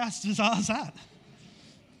 How bizarre is that?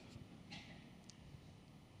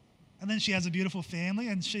 And then she has a beautiful family,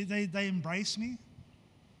 and they embrace me.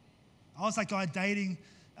 I was that guy dating,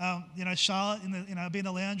 Charlotte, be in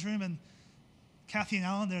the lounge room, and Kathy and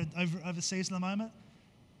Alan, they're overseas at the moment.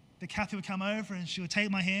 But Kathy would come over and she would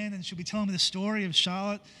take my hand and she'll be telling me the story of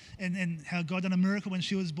Charlotte and how God done a miracle when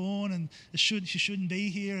she was born, and she shouldn't be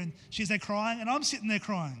here. And she's there crying, and I'm sitting there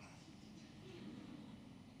crying.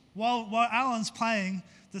 While Alan's playing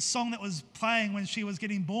the song that was playing when she was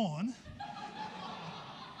getting born.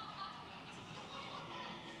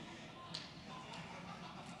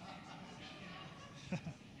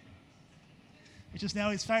 Which is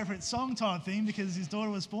now his favourite song type thing because his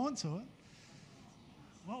daughter was born to it.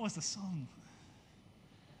 What was the song?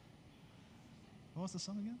 What was the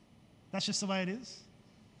song again? That's just the way it is.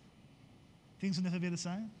 Things will never be the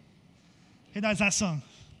same. Who knows that song?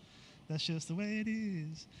 That's just the way it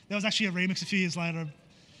is. There was actually a remix a few years later.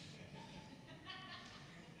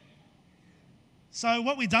 So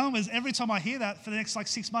what we've done was every time I hear that for the next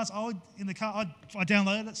 6 months, in the car, I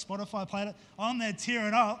downloaded it, Spotify, played it. I'm there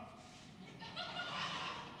tearing up.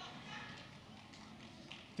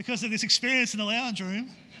 Because of this experience in the lounge room,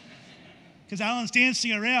 because Alan's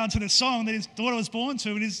dancing around to the song that his daughter was born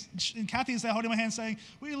to, and Kathy's there holding my hand saying,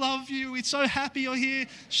 we love you, we're so happy you're here,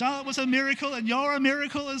 Charlotte was a miracle, and you're a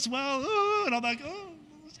miracle as well. Ooh, and I'm like,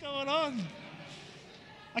 what's going on?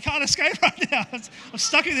 I can't escape right now. I'm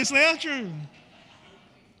stuck in this lounge room.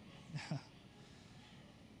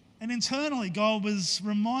 And internally, God was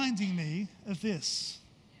reminding me of this.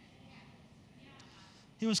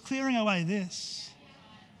 He was clearing away this.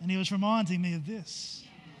 And he was reminding me of this.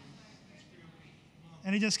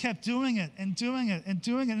 And he just kept doing it and doing it and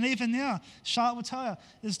doing it. And even now, Charlotte will tell you,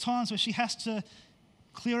 there's times where she has to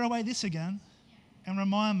clear away this again and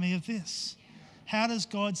remind me of this. How does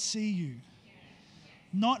God see you?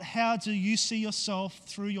 Not how do you see yourself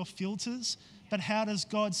through your filters, but how does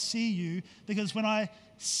God see you? Because when I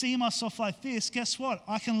see myself like this, guess what?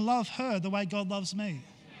 I can love her the way God loves me.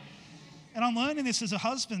 And I'm learning this as a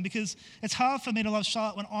husband because it's hard for me to love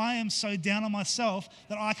Charlotte when I am so down on myself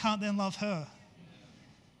that I can't then love her.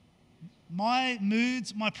 My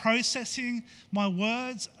moods, my processing, my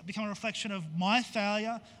words become a reflection of my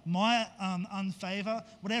failure, my unfavor,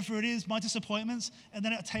 whatever it is, my disappointments, and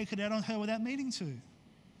then I take it out on her without meaning to.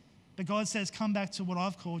 But God says, come back to what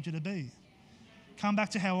I've called you to be. Come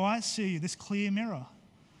back to how I see you, this clear mirror,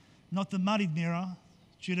 not the muddied mirror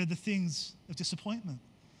due to the things of disappointment.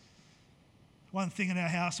 One thing in our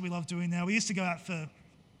house that we love doing now, we used to go out for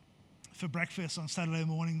breakfast on Saturday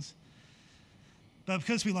mornings, but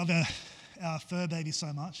because we love our fur baby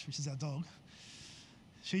so much, which is our dog,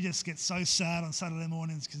 she just gets so sad on Saturday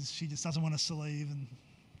mornings because she just doesn't want us to leave, and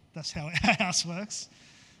that's how our house works.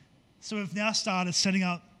 So we've now started setting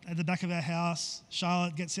up at the back of our house.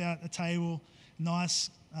 Charlotte gets out a table,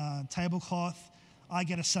 nice tablecloth. I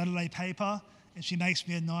get a Saturday paper, and she makes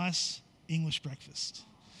me a nice English breakfast.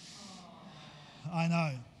 I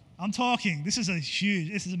know. I'm talking. This is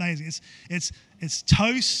amazing. It's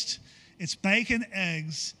toast, it's bacon,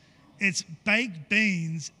 eggs, it's baked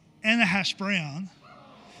beans, and a hash brown.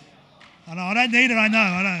 I know, I don't need it, I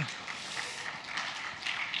know.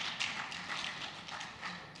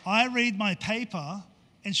 I read my paper,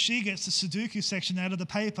 and she gets the Sudoku section out of the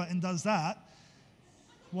paper and does that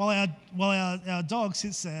while our dog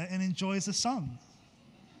sits there and enjoys the sun.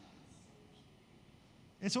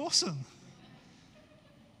 It's awesome.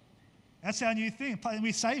 That's our new thing. And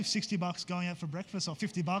we save $60 going out for breakfast, or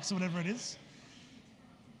 $50 or whatever it is.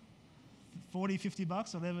 40,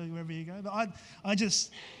 $50, wherever you go. But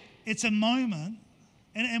it's a moment,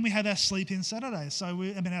 and we have our sleep-in Saturday. So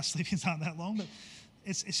our sleep-ins aren't that long, but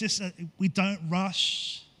it's just we don't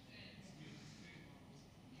rush.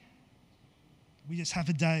 We just have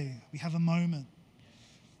a day. We have a moment.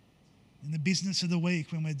 In the business of the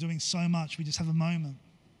week, when we're doing so much, we just have a moment.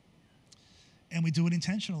 And we do it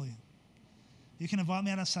intentionally. You can invite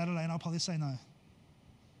me out on Saturday and I'll probably say no.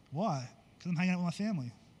 Why? Because I'm hanging out with my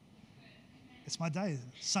family. It's my day.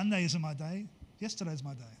 Sunday isn't my day. Yesterday's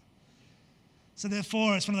my day. So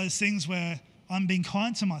therefore, it's one of those things where I'm being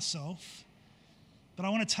kind to myself, but I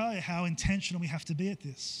want to tell you how intentional we have to be at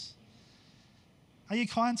this. Are you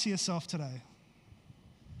kind to yourself today?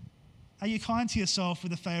 Are you kind to yourself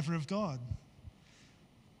with the favor of God?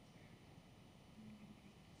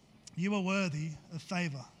 You are worthy of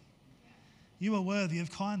favor. You are worthy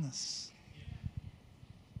of kindness.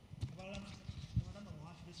 Have I done the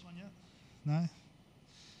life for this one yet? No?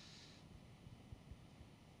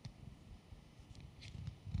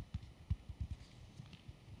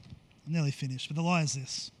 I'm nearly finished, but the lie is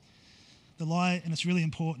this. The lie, and it's really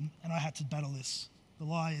important, and I had to battle this. The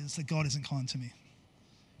lie is that God isn't kind to me.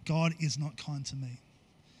 God is not kind to me.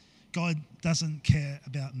 God doesn't care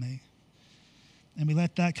about me. And we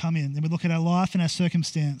let that come in. And we look at our life and our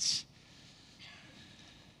circumstance.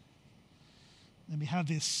 And we have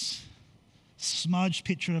this smudged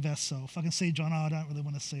picture of ourselves. I can see John. I don't really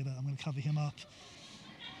want to see that. I'm going to cover him up.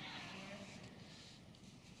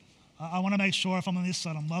 I want to make sure if I'm on this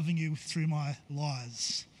side, I'm loving you through my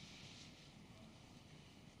lies.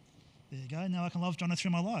 There you go. Now I can love John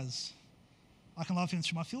through my lies. I can love him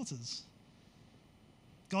through my filters.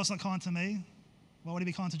 God's not kind to me. Why would he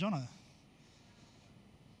be kind to Jono?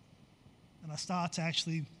 And I start to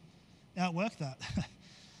actually outwork that.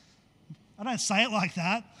 I don't say it like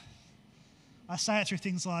that. I say it through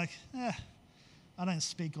things like, I don't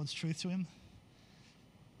speak God's truth to him.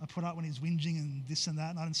 I put up when he's whinging and this and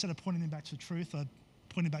that. And instead of pointing him back to truth, I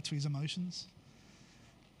point him back to his emotions.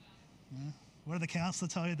 Yeah. What did the counselor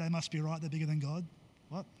tell you? They must be right. They're bigger than God.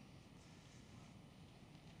 What?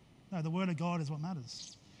 No, the word of God is what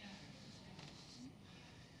matters.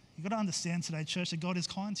 You've got to understand today, church, that God is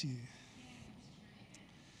kind to you.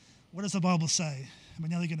 What does the Bible say? We're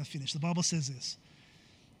nearly going to finish. The Bible says this.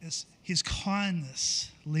 His kindness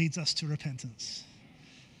leads us to repentance.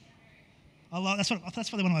 That's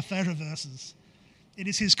probably one of my favorite verses. It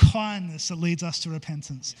is his kindness that leads us to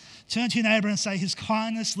repentance. Turn to your neighbor and say, his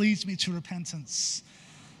kindness leads me to repentance.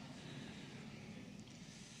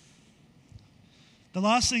 The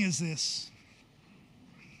last thing is this.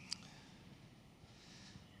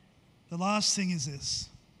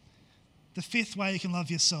 The fifth way you can love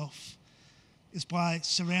yourself is by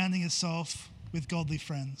surrounding yourself with godly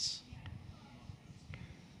friends.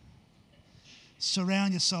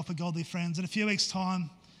 Surround yourself with godly friends. In a few weeks' time,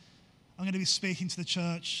 I'm going to be speaking to the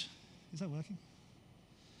church. Is that working?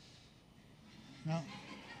 No?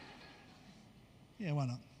 Yeah, why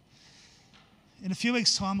not? In a few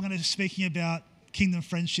weeks' time, I'm going to be speaking about kingdom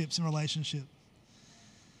friendships and relationship.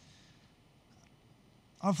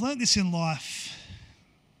 I've learned this in life.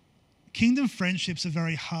 Kingdom friendships are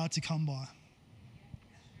very hard to come by.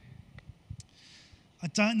 I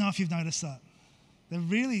don't know if you've noticed that.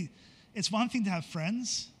 It's one thing to have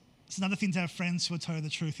friends. It's another thing to have friends who will tell you the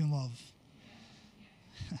truth in love.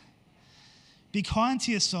 Be kind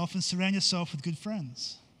to yourself and surround yourself with good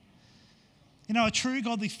friends. You know, a true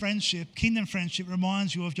godly friendship, kingdom friendship,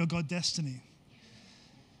 reminds you of your God destiny.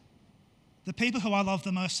 The people who I love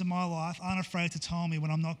the most in my life aren't afraid to tell me when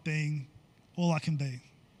I'm not being all I can be.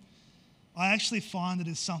 I actually find it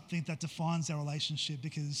is something that defines our relationship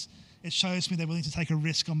because it shows me they're willing to take a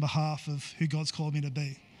risk on behalf of who God's called me to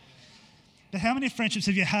be. But how many friendships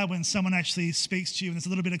have you had when someone actually speaks to you and there's a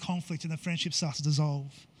little bit of conflict and the friendship starts to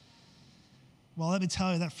dissolve? Well, let me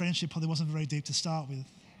tell you, that friendship probably wasn't very deep to start with.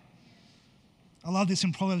 I love this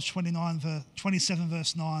in Proverbs 27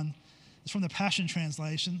 verse 9. It's from the Passion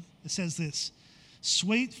Translation. It says this: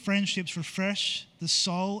 "Sweet friendships refresh the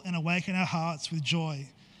soul and awaken our hearts with joy.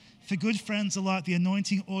 For good friends are like the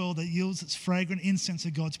anointing oil that yields its fragrant incense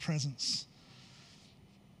of God's presence."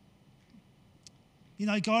 You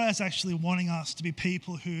know, God is actually wanting us to be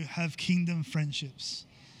people who have kingdom friendships.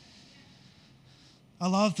 I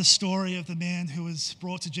love the story of the man who was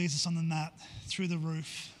brought to Jesus on the mat through the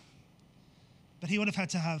roof. But he would have had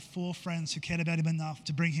to have 4 friends who cared about him enough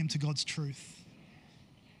to bring him to God's truth.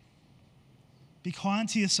 Be kind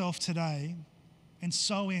to yourself today and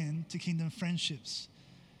sow in to kingdom friendships.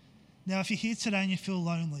 Now, if you're here today and you feel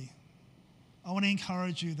lonely, I want to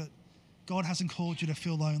encourage you that God hasn't called you to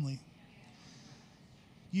feel lonely.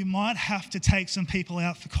 You might have to take some people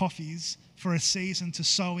out for coffees for a season to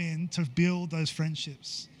sow in, to build those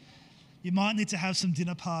friendships. You might need to have some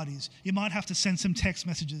dinner parties. You might have to send some text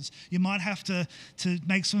messages. You might have to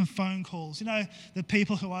make some phone calls. You know, the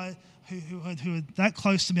people who are that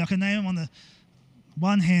close to me, I can name them on the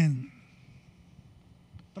one hand.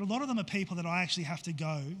 But a lot of them are people that I actually have to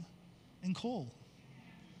go and call.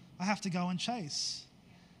 I have to go and chase.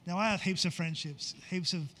 Now, I have heaps of friendships,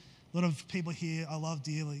 a lot of people here I love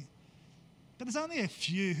dearly. But there's only a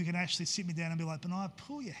few who can actually sit me down and be like, "Benai,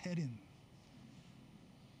 pull your head in."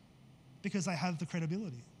 Because they have the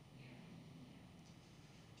credibility.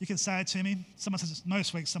 You can say it to me. Someone says it,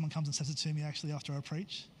 most weeks someone comes and says it to me actually after I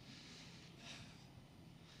preach.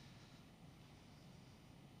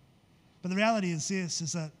 But the reality is this,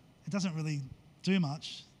 is that it doesn't really do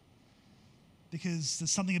much because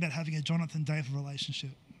there's something about having a Jonathan David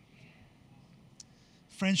relationship.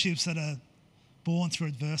 Friendships that are born through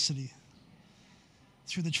adversity,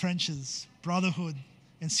 through the trenches, brotherhood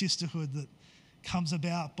and sisterhood that comes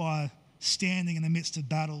about by standing in the midst of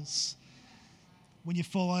battles. When you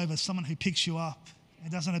fall over, someone who picks you up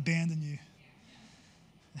and doesn't abandon you.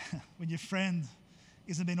 When your friend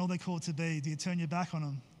isn't being all they're called to be, do you turn your back on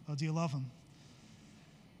them or do you love them?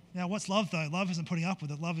 Now, what's love though? Love isn't putting up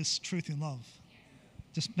with it. Love is truth in love.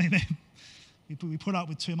 Just maybe we put up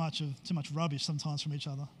with too much rubbish sometimes from each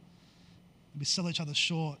other. We sell each other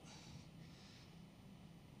short.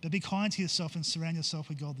 But be kind to yourself and surround yourself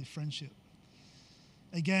with godly friendship.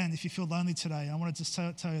 Again, if you feel lonely today, I want to just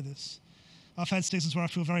tell you this. I've had seasons where I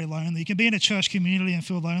feel very lonely. You can be in a church community and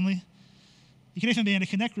feel lonely. You can even be in a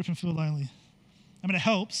connect group and feel lonely. I mean, it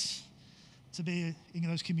helps to be in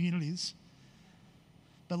those communities.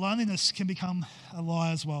 But loneliness can become a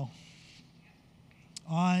lie as well.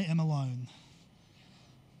 I am alone.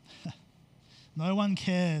 No one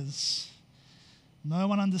cares. No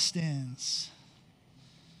one understands.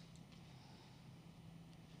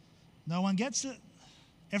 No one gets it.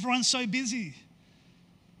 Everyone's so busy.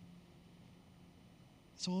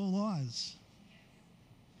 It's all lies.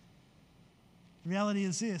 The reality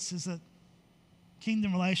is this, is that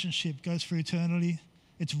kingdom relationship goes for eternity.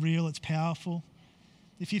 It's real, it's powerful.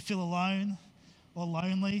 If you feel alone or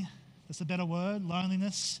lonely, that's a better word,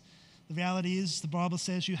 loneliness. The reality is the Bible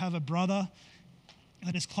says you have a brother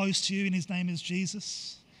that is close to you and his name is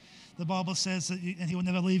Jesus. The Bible says that and he will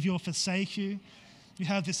never leave you or forsake you. You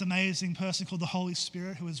have this amazing person called the Holy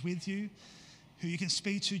Spirit who is with you, who you can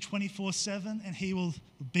speak to 24/7, and he will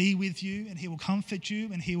be with you, and he will comfort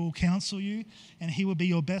you, and he will counsel you, and he will be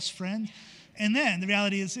your best friend. And then the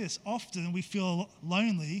reality is this, often we feel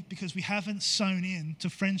lonely because we haven't sown in to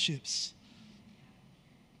friendships.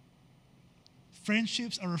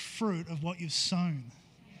 Friendships are a fruit of what you've sown.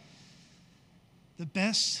 The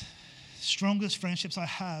best, strongest friendships I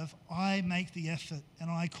have, I make the effort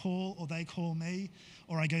and I call or they call me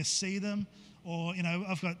or I go see them or, you know,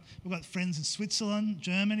 we've got friends in Switzerland,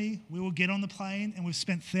 Germany. We will get on the plane and we've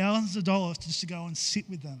spent thousands of dollars just to go and sit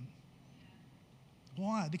with them.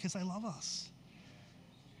 Why? Because they love us.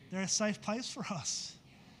 They're a safe place for us.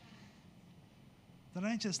 They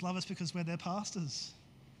don't just love us because we're their pastors.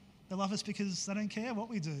 They love us because they don't care what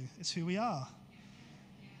we do. It's who we are.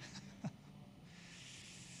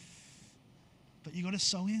 But you got to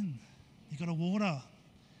sow in. You got to water.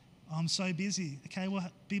 I'm so busy. Okay, well,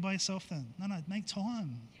 be by yourself then. No, make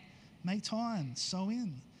time. Make time. Sow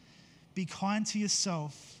in. Be kind to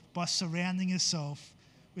yourself by surrounding yourself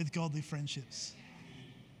with godly friendships.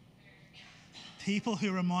 People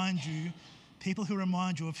who remind you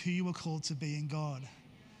of who you were called to be in God.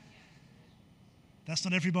 That's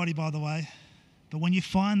not everybody, by the way. But when you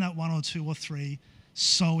find that one or two or three,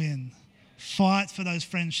 sow in. Fight for those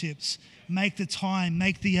friendships. Make the time,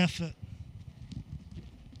 make the effort.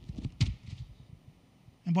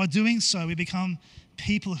 And by doing so, we become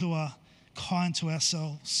people who are kind to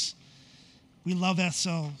ourselves. We love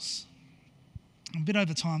ourselves. I'm a bit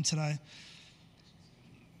over time today.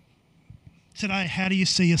 Today, how do you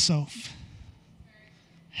see yourself?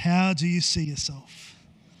 How do you see yourself?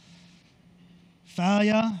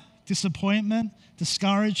 Failure, disappointment,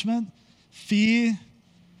 discouragement, fear,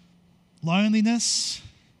 loneliness,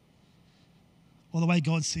 or the way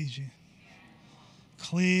God sees you?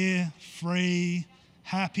 Clear, free,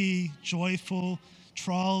 happy, joyful,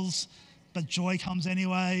 trials, but joy comes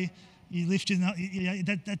anyway. You lift your,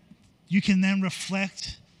 that you can then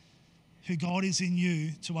reflect who God is in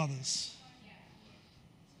you to others.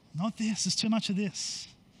 Not this. There's too much of this.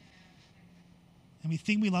 And we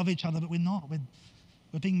think we love each other, but we're not.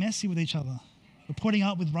 We're being messy with each other. We're putting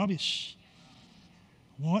up with rubbish.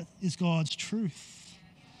 What is God's truth?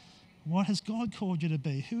 What has God called you to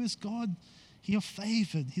be? Who is God? You are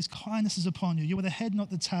favored. His kindness is upon you. You are the head,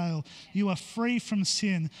 not the tail. You are free from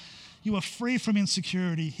sin. You are free from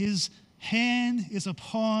insecurity. His hand is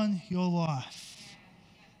upon your life.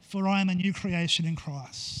 For I am a new creation in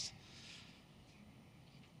Christ.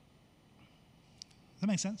 Does that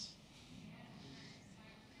make sense?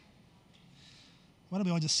 Why don't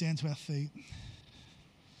we all just stand to our feet?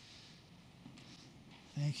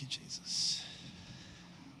 Thank you, Jesus.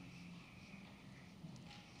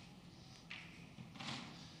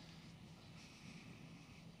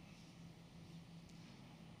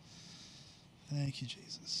 Thank you,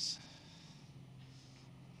 Jesus.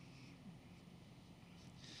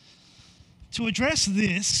 To address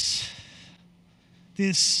this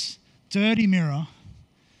dirty mirror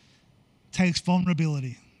takes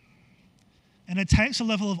vulnerability. And it takes a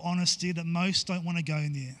level of honesty that most don't want to go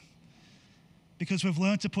near. Because we've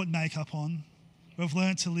learned to put makeup on. We've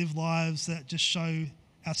learned to live lives that just show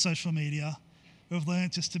our social media. We've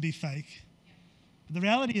learned just to be fake. But the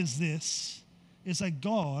reality is this, is that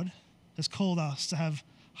God has called us to have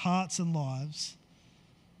hearts and lives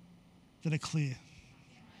that are clear,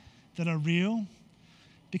 that are real,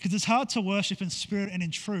 because it's hard to worship in spirit and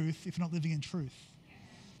in truth if you're not living in truth.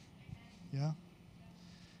 Yeah?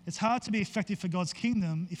 It's hard to be effective for God's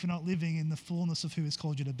kingdom if you're not living in the fullness of who He's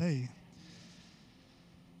called you to be.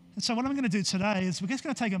 And so what I'm going to do today is we're just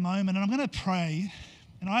going to take a moment and I'm going to pray,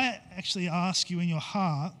 and I actually ask you in your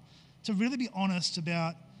heart to really be honest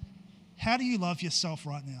about how do you love yourself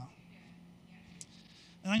right now?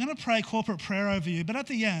 And I'm going to pray a corporate prayer over you. But at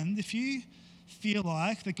the end, if you feel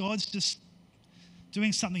like that God's just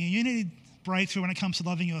doing something and you need breakthrough when it comes to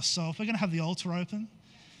loving yourself, we're going to have the altar open.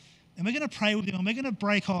 And we're going to pray with you. And we're going to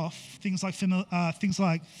break off things like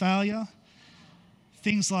failure,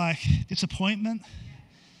 things like disappointment,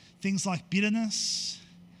 things like bitterness,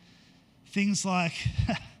 things like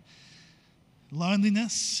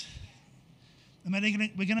loneliness. And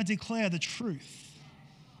we're going to declare the truth.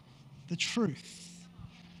 The truth.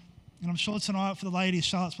 And I'm sure tonight for the ladies,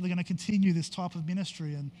 Charlotte's really going to continue this type of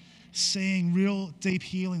ministry and seeing real deep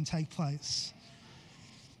healing take place.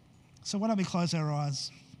 So why don't we close our eyes?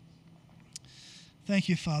 Thank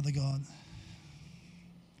you, Father God.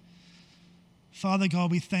 Father God,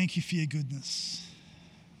 we thank you for your goodness.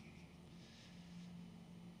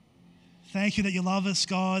 Thank you that you love us,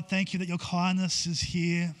 God. Thank you that your kindness is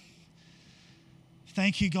here.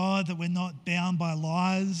 Thank you, God, that we're not bound by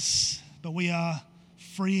lies, but we are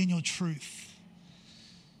free in your truth.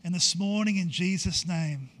 And this morning, in Jesus'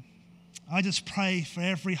 name, I just pray for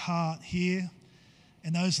every heart here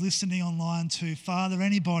and those listening online too. Father,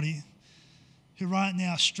 anybody who right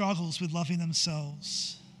now struggles with loving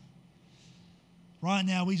themselves, right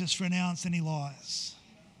now we just renounce any lies,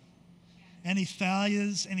 any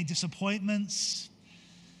failures, any disappointments,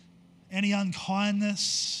 any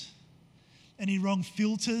unkindness, any wrong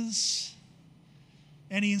filters,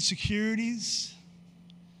 any insecurities,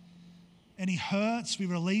 any hurts, we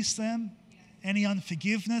release them. Any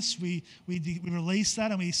unforgiveness, we release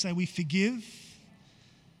that and we say we forgive.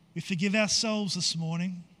 We forgive ourselves this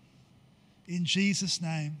morning in Jesus'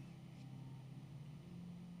 name.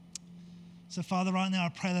 So Father, right now I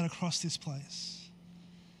pray that across this place.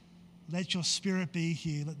 Let your Spirit be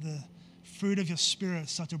here. Let the fruit of your Spirit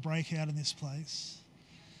start to break out in this place.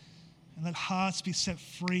 And let hearts be set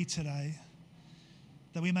free today,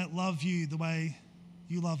 that we might love you the way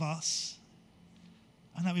you love us,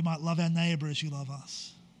 and that we might love our neighbour as you love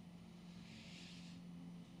us.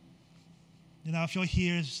 You know, if you're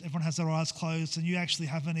here, as everyone has their eyes closed, and you actually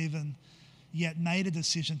haven't even yet made a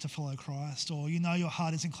decision to follow Christ, or you know your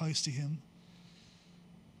heart isn't close to him,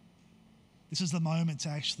 this is the moment to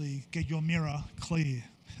actually get your mirror clear.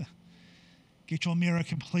 Get your mirror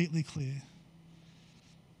completely clear.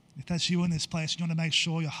 If that's you in this place, you want to make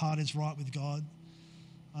sure your heart is right with God,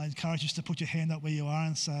 I encourage you to put your hand up where you are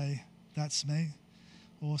and say, that's me.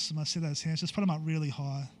 Awesome. I see those hands. Just put them up really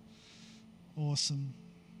high. Awesome.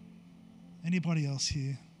 Anybody else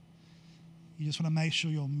here? You just want to make sure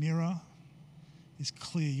your mirror is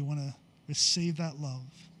clear. You want to receive that love.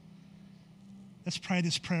 Let's pray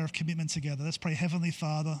this prayer of commitment together. Let's pray, Heavenly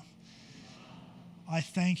Father, I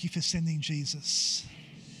thank you for sending Jesus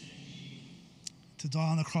to die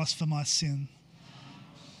on the cross for my sin.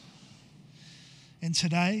 And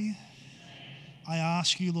today, I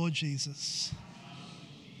ask you, Lord Jesus,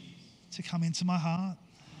 to come into my heart,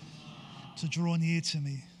 to draw near to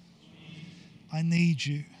me. I need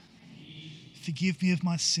you. Forgive me of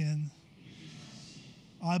my sin.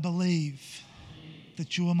 I believe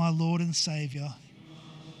that you are my Lord and Saviour.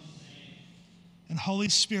 And Holy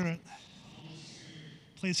Spirit,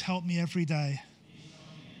 please help me every day.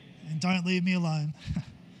 And don't leave me alone.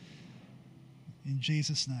 In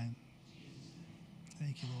Jesus' name.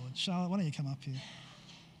 Thank you, Lord. Charlotte, why don't you come up here?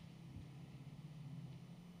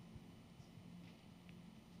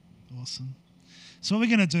 Awesome. So what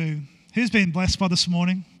we're going to do, who's been blessed by this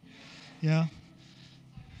morning? Yeah?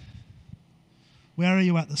 Where are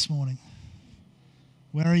you at this morning?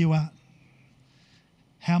 Where are you at?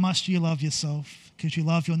 How much do you love yourself? Because you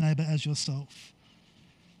love your neighbour as yourself.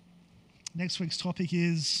 Next week's topic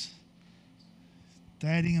is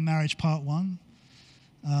dating and marriage part 1.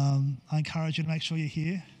 I encourage you to make sure you're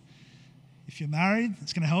here. If you're married,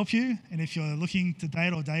 it's going to help you. And if you're looking to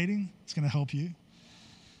date or dating, it's going to help you.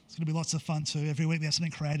 It's going to be lots of fun too. Every week we have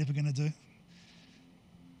something creative we're going to do.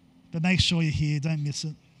 But make sure you're here. Don't miss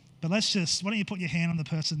it. But why don't you put your hand on the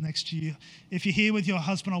person next to you. If you're here with your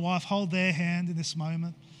husband or wife, hold their hand in this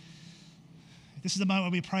moment. This is the moment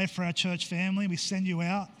where we pray for our church family. We send you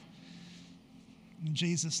out. In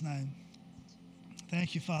Jesus' name.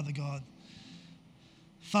 Thank you, Father God.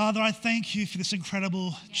 Father, I thank you for this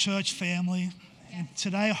incredible church family. And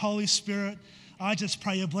today, Holy Spirit, I just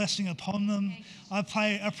pray your blessing upon them. I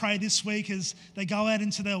pray this week as they go out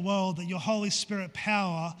into their world that your Holy Spirit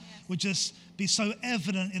power would just be so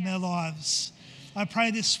evident in their lives. I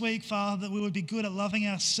pray this week, Father, that we would be good at loving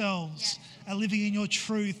ourselves, at living in your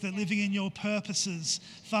truth, at living in your purposes.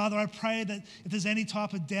 Father, I pray that if there's any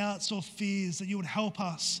type of doubts or fears, that you would help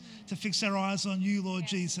us to fix our eyes on you, Lord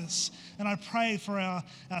Jesus. And I pray for our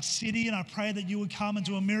city, and I pray that you would come and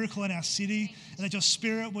do a miracle in our city, and that your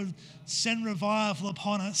Spirit would send revival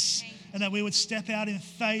upon us, and that we would step out in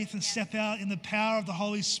faith and step out in the power of the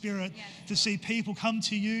Holy Spirit to see people come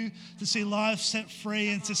to you, to see lives set free,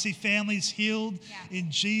 and to see families healed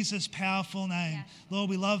in Jesus' powerful name. Lord,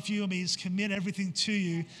 we love you, and we just commit everything to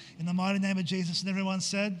you in the mighty name of Jesus. And everyone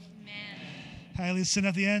said, Amen. Hey, listen,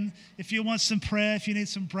 at the end, if you want some prayer, if you need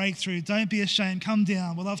some breakthrough, don't be ashamed. Come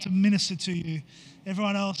down. We'd love to minister to you.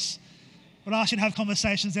 Everyone else, we'd ask you to have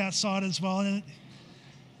conversations outside as well. And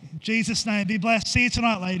in Jesus' name, be blessed. See you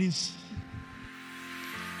tonight, ladies.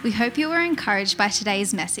 We hope you were encouraged by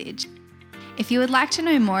today's message. If you would like to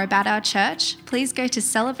know more about our church, please go to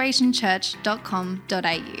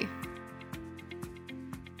celebrationchurch.com.au.